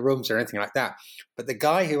TV in the rooms or anything like that. But the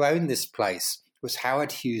guy who owned this place was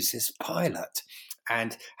Howard Hughes' pilot.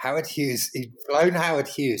 And Howard Hughes, he'd flown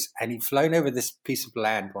over this piece of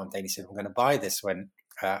land one day, and he said, I'm going to buy this when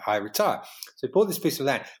I retire. So he bought this piece of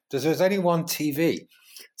land. There was only one TV.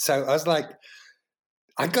 So I was like,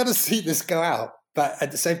 I got to see this go out. But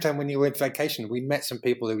at the same time, when you were on vacation, we met some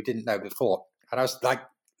people who we didn't know before. And I was like,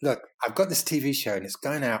 look, I've got this TV show and it's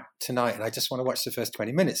going out tonight and I just want to watch the first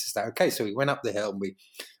 20 minutes. Is that okay? So we went up the hill and we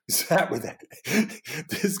sat with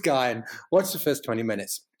this guy and watched the first 20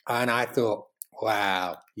 minutes. And I thought,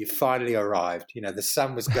 wow, you finally arrived. You know, the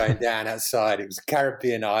sun was going down outside. It was a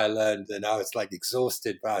Caribbean island, and I was like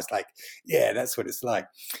exhausted, but I was like, yeah, that's what it's like.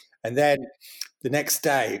 And then the next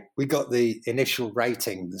day, we got the initial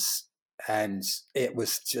ratings, and it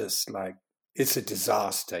was just like, it's a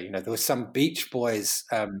disaster. You know, there was some Beach Boys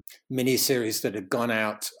miniseries that had gone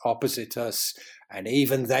out opposite us, and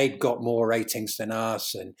even they'd got more ratings than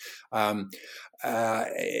us. And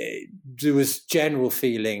there was general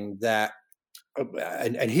feeling that,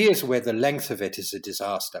 and here's where the length of it is a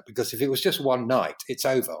disaster, because if it was just one night, it's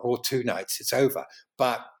over, or 2 nights, it's over.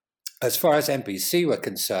 But as far as NBC were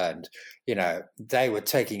concerned, you know, they were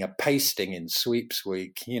taking a pasting in Sweeps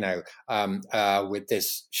Week, you know, with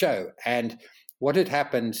this show. And what had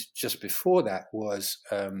happened just before that was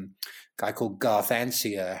a guy called Garth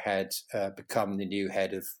Ansier had become the new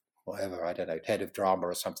head of whatever, I don't know, head of drama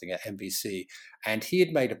or something at NBC. And he had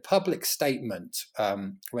made a public statement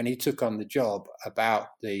when he took on the job about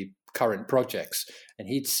the current projects. And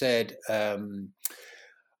he'd said,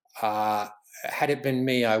 had it been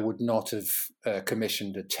me, I would not have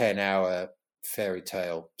commissioned a 10-hour fairy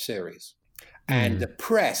tale series. And the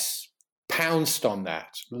press pounced on that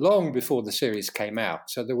long before the series came out.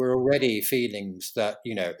 So there were already feelings that,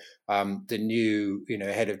 you know, the new, you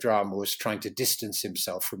know, head of drama was trying to distance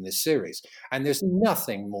himself from this series. And there's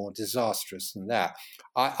nothing more disastrous than that.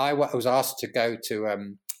 I was asked to go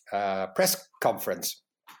to a press conference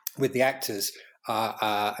with the actors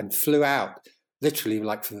and flew out literally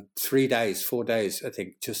like for 3 days, 4 days, I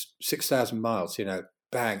think, just 6,000 miles, you know,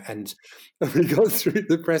 bang. And we got through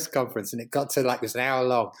the press conference and it got to like, it was an hour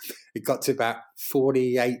long. It got to about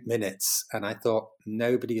 48 minutes. And I thought,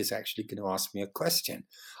 nobody is actually going to ask me a question.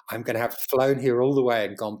 I'm going to have flown here all the way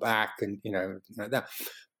and gone back and, you know, like that.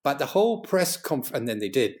 But the whole press conference, and then they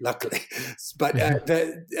did, luckily. But,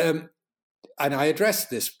 and I addressed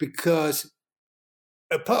this because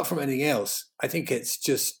apart from anything else, I think it's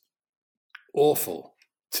just awful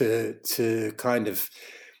to kind of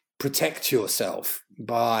protect yourself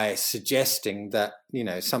by suggesting that, you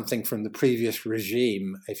know, something from the previous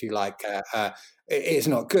regime, if you like, is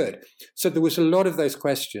not good. So there was a lot of those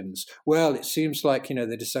questions. Well, it seems like, you know,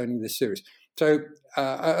 they're disowning this series. So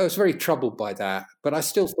I was very troubled by that, but I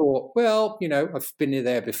still thought, well, you know, I've been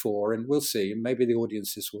there before and we'll see. And maybe the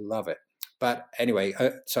audiences will love it. But anyway,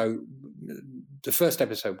 so the first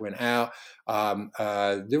episode went out.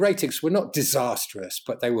 The ratings were not disastrous,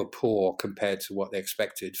 but they were poor compared to what they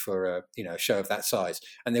expected for a, you know, show of that size.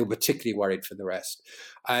 And they were particularly worried for the rest.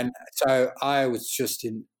 And so I was just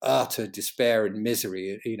in utter despair and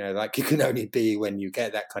misery, you know, like you can only be when you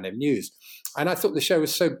get that kind of news. And I thought the show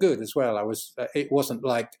was so good as well. It wasn't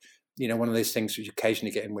like, you know, one of those things which you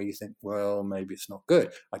occasionally get in where you think, well, maybe it's not good.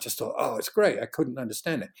 I just thought, oh, it's great. I couldn't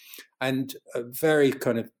understand it. And very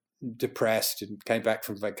kind of depressed and came back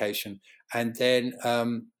from vacation. And then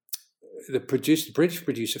the British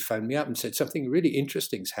producer phoned me up and said, something really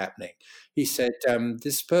interesting is happening. He said,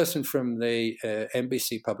 this person from the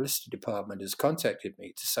NBC publicity department has contacted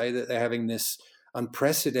me to say that they're having this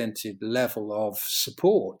unprecedented level of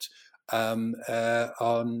support on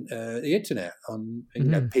the internet, on you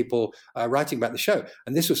know, people writing about the show.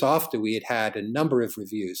 And this was after we had had a number of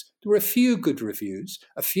reviews. There were a few good reviews.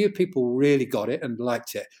 A few people really got it and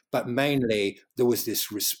liked it. But mainly there was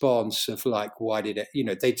this response of like, why did it, you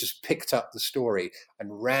know, they just picked up the story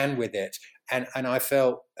and ran with it. And I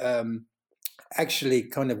felt actually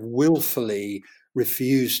kind of willfully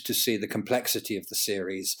refused to see the complexity of the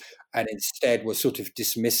series and instead was sort of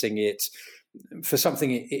dismissing it for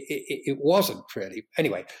something it wasn't really.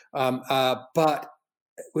 Anyway, but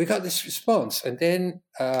we got this response, and then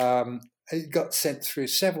it got sent through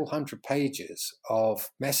several hundred pages of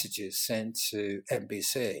messages sent to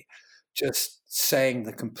NBC just saying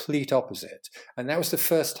the complete opposite. And that was the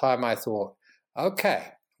first time I thought, okay,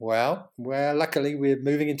 well, luckily we're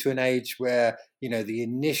moving into an age where, you know, the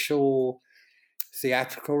initial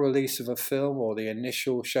theatrical release of a film or the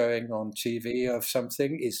initial showing on TV of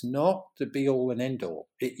something is not the be all and end all.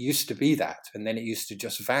 It used to be that, and then it used to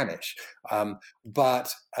just vanish.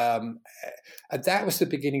 But that was the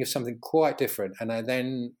beginning of something quite different. And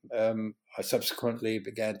I subsequently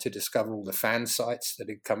began to discover all the fan sites that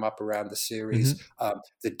had come up around the series,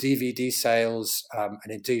 the DVD sales, and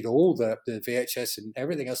indeed all the VHS and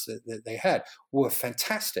everything else that they had were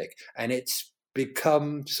fantastic. And it's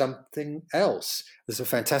become something else. There's a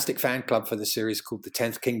fantastic fan club for the series called the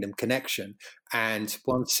 10th Kingdom Connection. And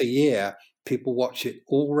once a year, people watch it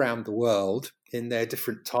all around the world in their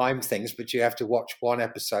different time things, but you have to watch one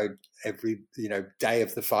episode every, you know, day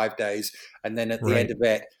of the 5 days. And then at the end of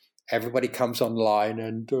it, everybody comes online,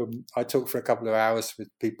 and I talk for a couple of hours with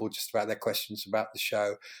people just about their questions about the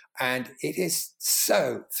show. And it is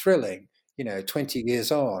so thrilling, 20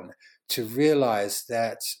 years on, to realize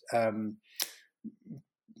that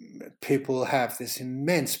people have this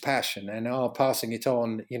immense passion and are passing it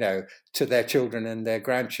on, to their children and their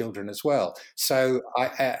grandchildren as well. So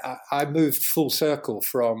I moved full circle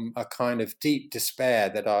from a kind of deep despair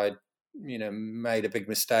that I'd, made a big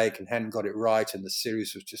mistake and hadn't got it right and the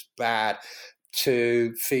series was just bad,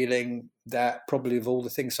 to feeling that probably of all the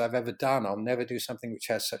things I've ever done, I'll never do something which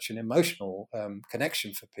has such an emotional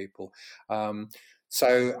connection for people.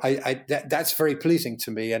 So that's very pleasing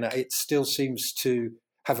to me, and it still seems to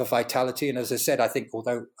have a vitality. And as I said, I think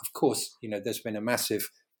although, of course, there's been a massive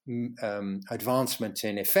advancement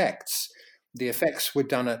in effects, the effects were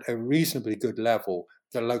done at a reasonably good level.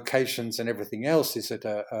 The locations and everything else is at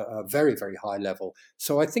a very, very high level.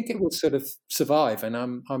 So I think it will sort of survive. And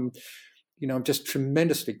I'm just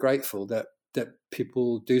tremendously grateful that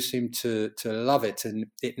people do seem to love it. And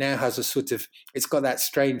it now has it's got that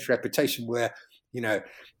strange reputation where,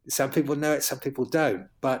 some people know it, some people don't,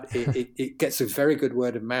 but it gets a very good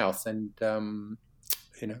word of mouth. And, I'm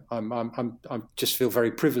just feel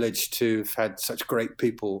very privileged to have had such great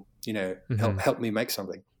people, help me make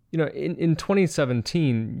something. In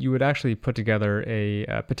 2017, you would actually put together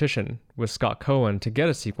a petition with Scott Cohen to get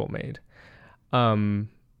a sequel made.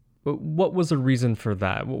 What was the reason for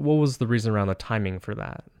that? What was the reason around the timing for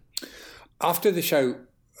that? After the show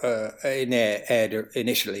aired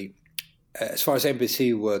initially, as far as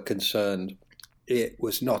NBC were concerned, it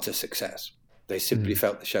was not a success. They simply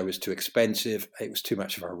felt the show was too expensive. It was too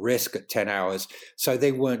much of a risk at 10 hours. So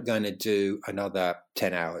they weren't going to do another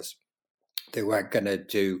 10 hours. They weren't going to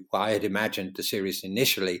do, I had imagined the series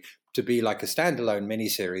initially to be like a standalone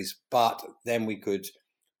miniseries, but then we could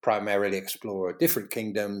primarily explore different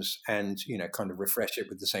kingdoms and, kind of refresh it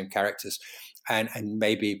with the same characters and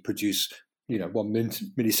maybe produce, one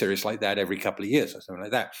miniseries like that every couple of years or something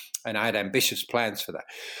like that. And I had ambitious plans for that.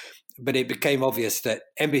 But it became obvious that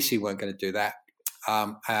NBC weren't going to do that.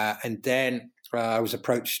 And then I was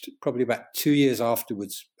approached probably about 2 years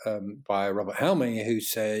afterwards by Robert Helmy, who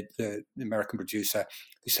said, the American producer,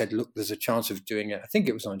 who said, look, there's a chance of doing it. I think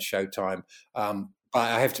it was on Showtime. But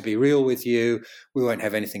I have to be real with you. We won't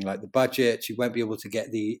have anything like the budget. You won't be able to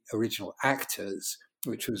get the original actors,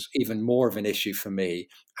 which was even more of an issue for me.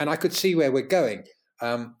 And I could see where we're going.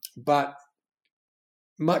 But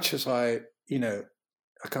much as I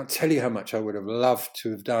can't tell you how much I would have loved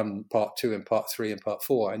to have done part 2 and part 3 and part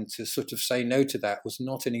 4, and to sort of say no to that was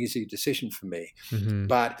not an easy decision for me. Mm-hmm.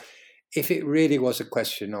 But if it really was a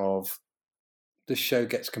question of the show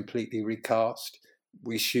gets completely recast,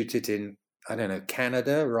 we shoot it in, I don't know,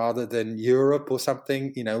 Canada rather than Europe or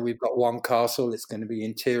something, we've got one castle, it's going to be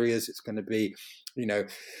interiors, it's going to be,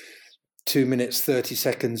 2 minutes, 30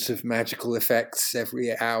 seconds of magical effects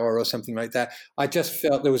every hour or something like that. I just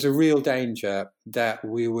felt there was a real danger that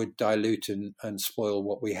we would dilute and spoil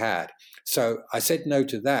what we had. So I said no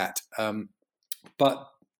to that. But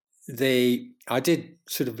I did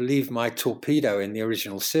sort of leave my torpedo in the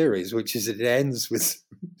original series, which is it ends with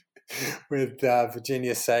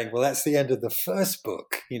Virginia saying, well, that's the end of the first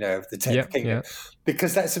book, of the 10th Kingdom,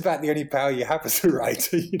 because that's about the only power you have as a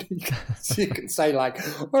writer. You can say like,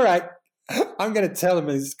 all right, I'm going to tell them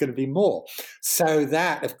there's going to be more. So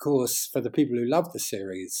that, of course, for the people who love the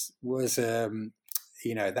series was, that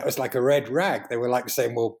was like a red rag. They were like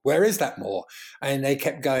saying, well, where is that more? And they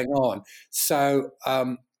kept going on. So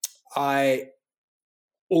I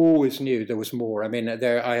always knew there was more. I mean,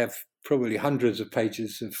 I have probably hundreds of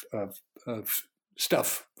pages of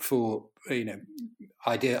stuff for,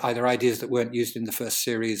 either ideas that weren't used in the first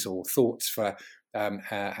series or thoughts for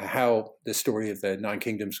how the story of the Nine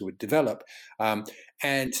Kingdoms would develop.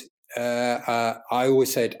 And I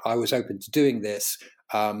always said I was open to doing this.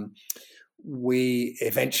 We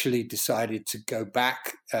eventually decided to go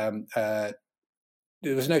back.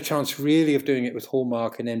 There was no chance really of doing it with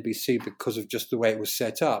Hallmark and NBC because of just the way it was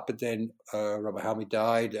set up. But then Robert Helmy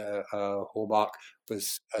died. Hallmark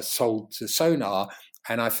was sold to Sonar,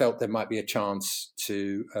 and I felt there might be a chance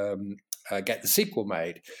to get the sequel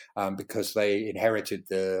made because they inherited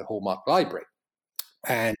the Hallmark library.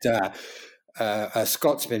 And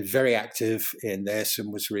Scott's been very active in this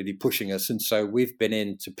and was really pushing us. And so we've been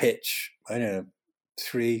in to pitch,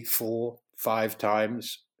 3, 4, 5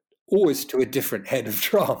 times, always to a different head of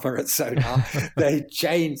drama at Sonar. They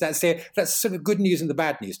change. That's sort of good news and the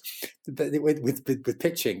bad news. With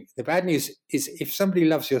pitching, the bad news is if somebody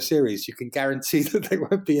loves your series, you can guarantee that they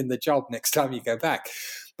won't be in the job next time you go back.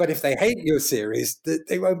 But if they hate your series,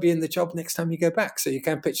 they won't be in the job next time you go back. So you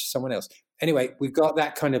can pitch to someone else. Anyway, we've got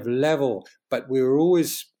that kind of level, but we were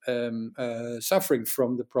always suffering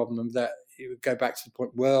from the problem that it would go back to the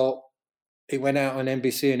point, well, it went out on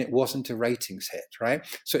NBC and it wasn't a ratings hit, right?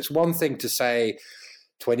 So it's one thing to say,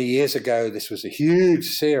 20 years ago, this was a huge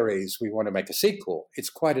series, we want to make a sequel.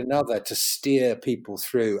 It's quite another to steer people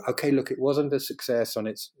through, okay, look, it wasn't a success on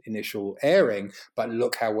its initial airing, but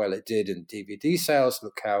look how well it did in DVD sales,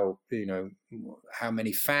 look how, how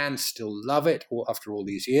many fans still love it after all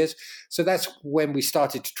these years. So that's when we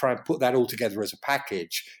started to try and put that all together as a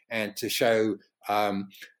package and to show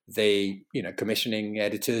the commissioning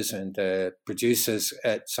editors and producers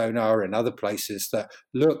at Sonar and other places that,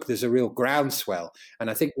 look, there's a real groundswell. And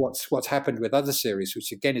I think what's happened with other series,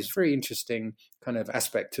 which again is a very interesting kind of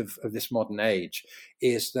aspect of this modern age,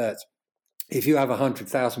 is that if you have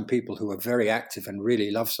 100,000 people who are very active and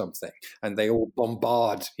really love something, and they all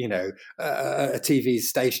bombard, a TV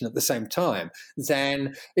station at the same time,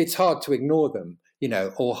 then it's hard to ignore them.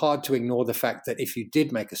 Or hard to ignore the fact that if you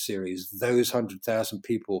did make a series, those 100,000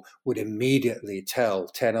 people would immediately tell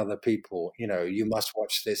 10 other people, you must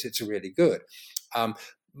watch this, it's really good.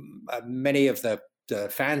 Many of the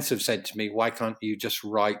fans have said to me, why can't you just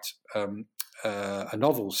write a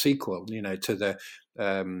novel sequel, to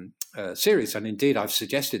the series? And indeed, I've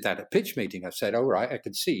suggested that at pitch meeting. I've said, all right, I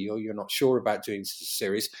can see you're not sure about doing this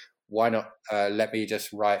series. Why not let me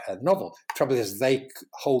just write a novel? The trouble is they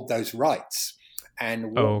hold those rights.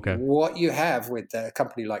 And what you have with a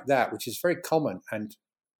company like that, which is very common and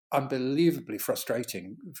unbelievably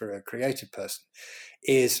frustrating for a creative person,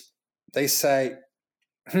 is they say,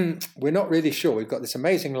 we're not really sure. We've got this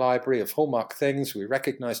amazing library of Hallmark things. We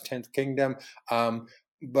recognize 10th Kingdom,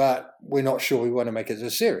 but we're not sure we want to make it as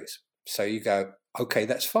a series. So you go, okay,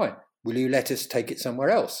 that's fine. Will you let us take it somewhere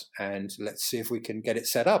else? And let's see if we can get it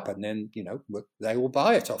set up. And then, they will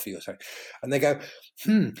buy it off you. And they go,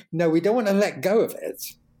 no, we don't want to let go of it.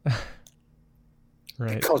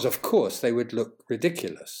 Right. Because, of course, they would look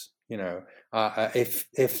ridiculous,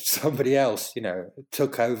 if somebody else,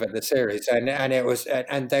 took over the series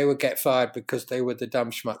and they would get fired because they were the dumb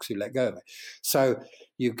schmucks who let go of it. So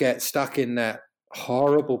you get stuck in that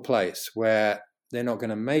horrible place where they're not going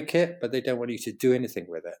to make it, but they don't want you to do anything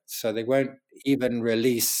with it. So they won't even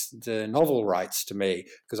release the novel rights to me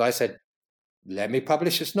because I said, let me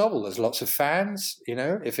publish this novel. There's lots of fans,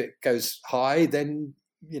 if it goes high, then,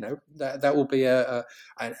 that will be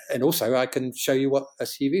and also I can show you what a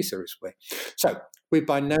TV series will be. So we've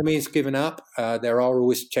by no means given up. There are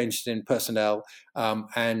always changes in personnel.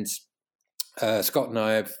 And Scott and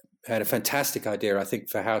I have had a fantastic idea, I think,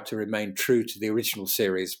 for how to remain true to the original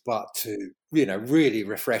series, but to, really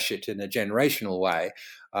refresh it in a generational way.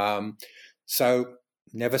 So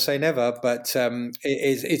never say never, but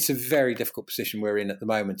it's a very difficult position we're in at the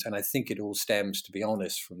moment. And I think it all stems, to be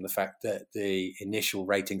honest, from the fact that the initial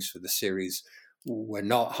ratings for the series were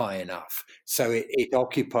not high enough. So it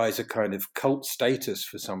occupies a kind of cult status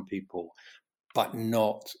for some people, but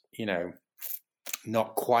not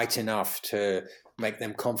quite enough to make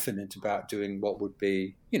them confident about doing what would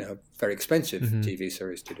be, very expensive TV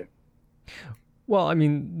series to do. Well, I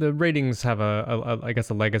mean, the ratings have I guess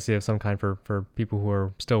a legacy of some kind for people who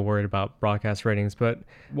are still worried about broadcast ratings. But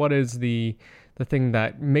what is the thing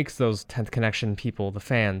that makes those 10th Connection people, the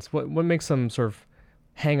fans, what makes them sort of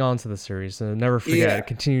hang on to the series and never forget,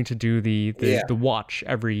 continue to do the watch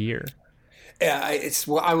every year? Yeah, it's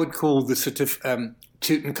what I would call the sort of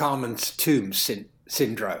Tutankhamun's tomb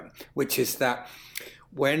syndrome, which is that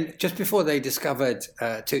when just before they discovered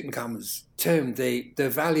Tutankhamun's tomb, the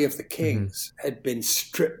Valley of the Kings had been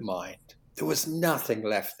strip mined. There was nothing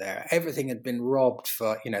left there. Everything had been robbed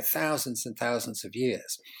for thousands and thousands of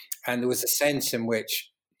years, and there was a sense in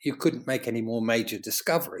which you couldn't make any more major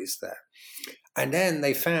discoveries there. And then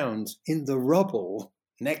they found in the rubble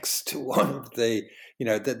next to one of the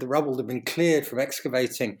rubble that had been cleared from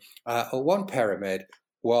excavating one pyramid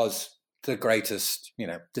was the greatest,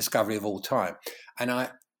 discovery of all time. And I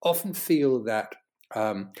often feel that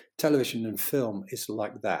television and film is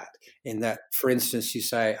like that, in that, for instance, you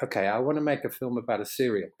say, okay, I want to make a film about a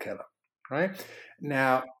serial killer, right?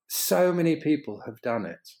 Now, so many people have done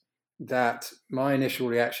it that my initial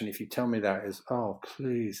reaction, if you tell me that, is, oh,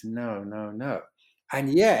 please, no, no, no.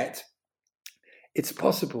 And yet, it's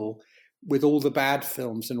possible with all the bad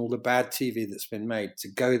films and all the bad TV that's been made to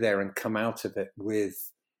go there and come out of it with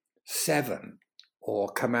Seven, or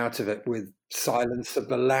come out of it with Silence of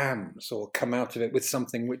the Lambs, or come out of it with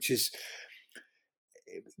something which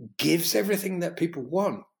gives everything that people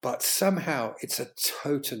want, but somehow it's a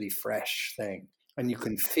totally fresh thing, and you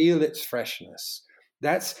can feel its freshness.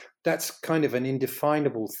 that's kind of an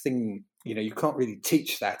indefinable thing. You know, you can't really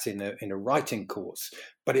teach that in a writing course,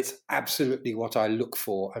 but it's absolutely what I look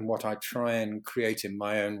for and what I try and create in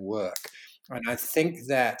my own work. And I think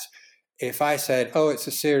that if I said, oh, it's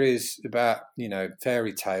a series about, you know,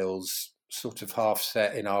 fairy tales, sort of half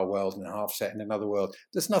set in our world and half set in another world,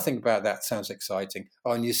 there's nothing about that sounds exciting.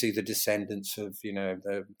 Oh, and you see the descendants of, you know,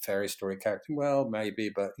 the fairy story character. Well,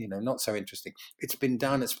 maybe, but, you know, not so interesting. It's been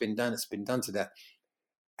done to death.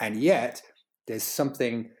 And yet there's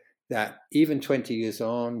something that even 20 years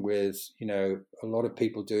on, with, you know, a lot of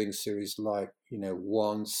people doing series like, you know,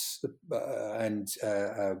 Once and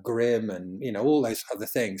Grimm and, you know, all those other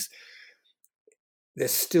things,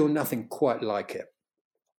 there's still nothing quite like it.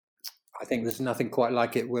 I think there's nothing quite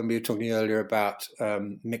like it when we were talking earlier about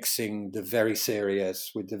mixing the very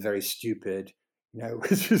serious with the very stupid, you know,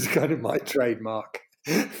 which is kind of my trademark.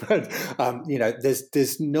 But, you know,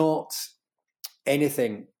 there's not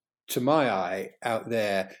anything to my eye out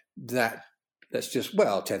there that's just,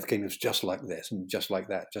 well, 10th Kingdom's just like this and just like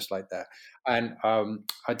that, just like that. And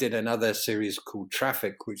I did another series called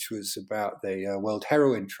Traffic, which was about the world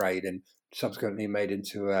heroin trade and subsequently made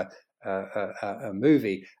into a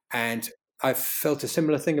movie. And I felt a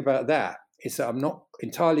similar thing about that. Is that I'm not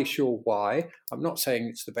entirely sure why. I'm not saying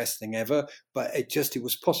it's the best thing ever, but it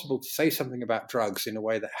was possible to say something about drugs in a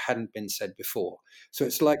way that hadn't been said before. So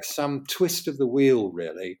it's like some twist of the wheel,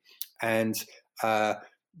 really. And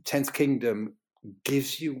 10th Kingdom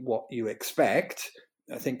gives you what you expect,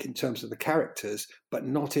 I think, in terms of the characters, but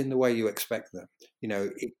not in the way you expect them. You know,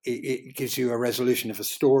 it gives you a resolution of a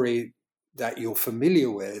story that you're familiar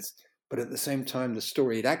with, but at the same time, the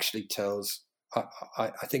story it actually tells,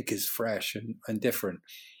 I think, is fresh and different.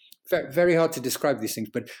 Very hard to describe these things,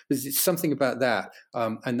 but there's something about that.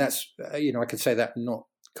 And that's, you know, I can say that not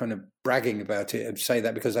kind of bragging about it, and say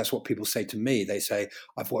that because that's what people say to me. They say,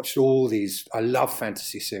 I've watched all these, I love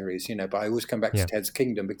fantasy series, you know, but I always come back to 10th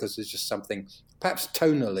Kingdom because there's just something, perhaps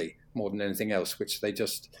tonally more than anything else, which they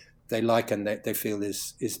like and they feel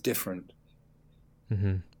is different.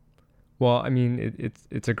 Mm-hmm. Well, I mean,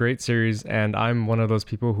 it's a great series, and I'm one of those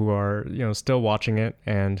people who are, you know, still watching it.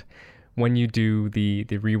 And when you do the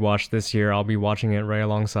rewatch this year, I'll be watching it right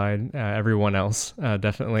alongside everyone else,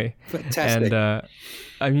 definitely. Fantastic. And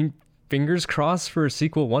I mean, fingers crossed for a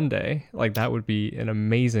sequel one day. Like, that would be an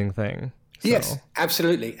amazing thing. So. Yes,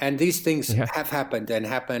 absolutely. And these things have happened and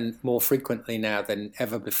happen more frequently now than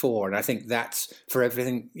ever before. And I think that's, for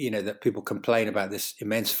everything, you know, that people complain about, this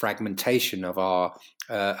immense fragmentation of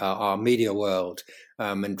our media world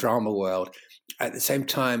and drama world. At the same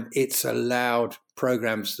time, it's allowed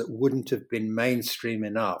programs that wouldn't have been mainstream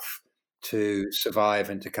enough to survive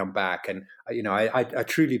and to come back. And, you know, I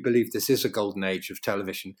truly believe this is a golden age of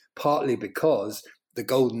television, partly because the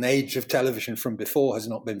golden age of television from before has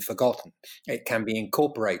not been forgotten. It can be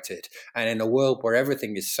incorporated. And in a world where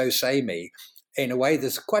everything is so samey, in a way,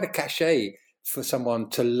 there's quite a cachet for someone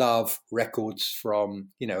to love records from,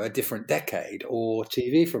 you know, a different decade, or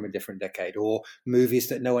TV from a different decade, or movies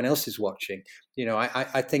that no one else is watching. You know,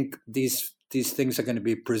 I think these things are going to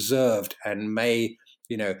be preserved and may,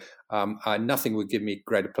 you know, nothing would give me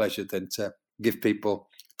greater pleasure than to give people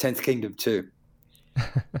 10th Kingdom too.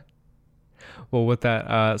 Well, with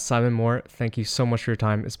that, Simon Moore, thank you so much for your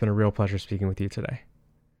time. It's been a real pleasure speaking with you today.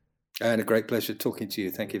 And a great pleasure talking to you.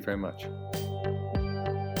 Thank you very much.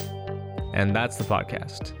 And that's the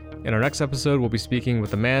podcast. In our next episode, we'll be speaking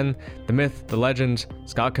with the man, the myth, the legend,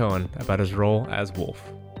 Scott Cohen, about his role as Wolf.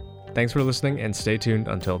 Thanks for listening, and stay tuned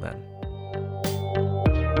until then.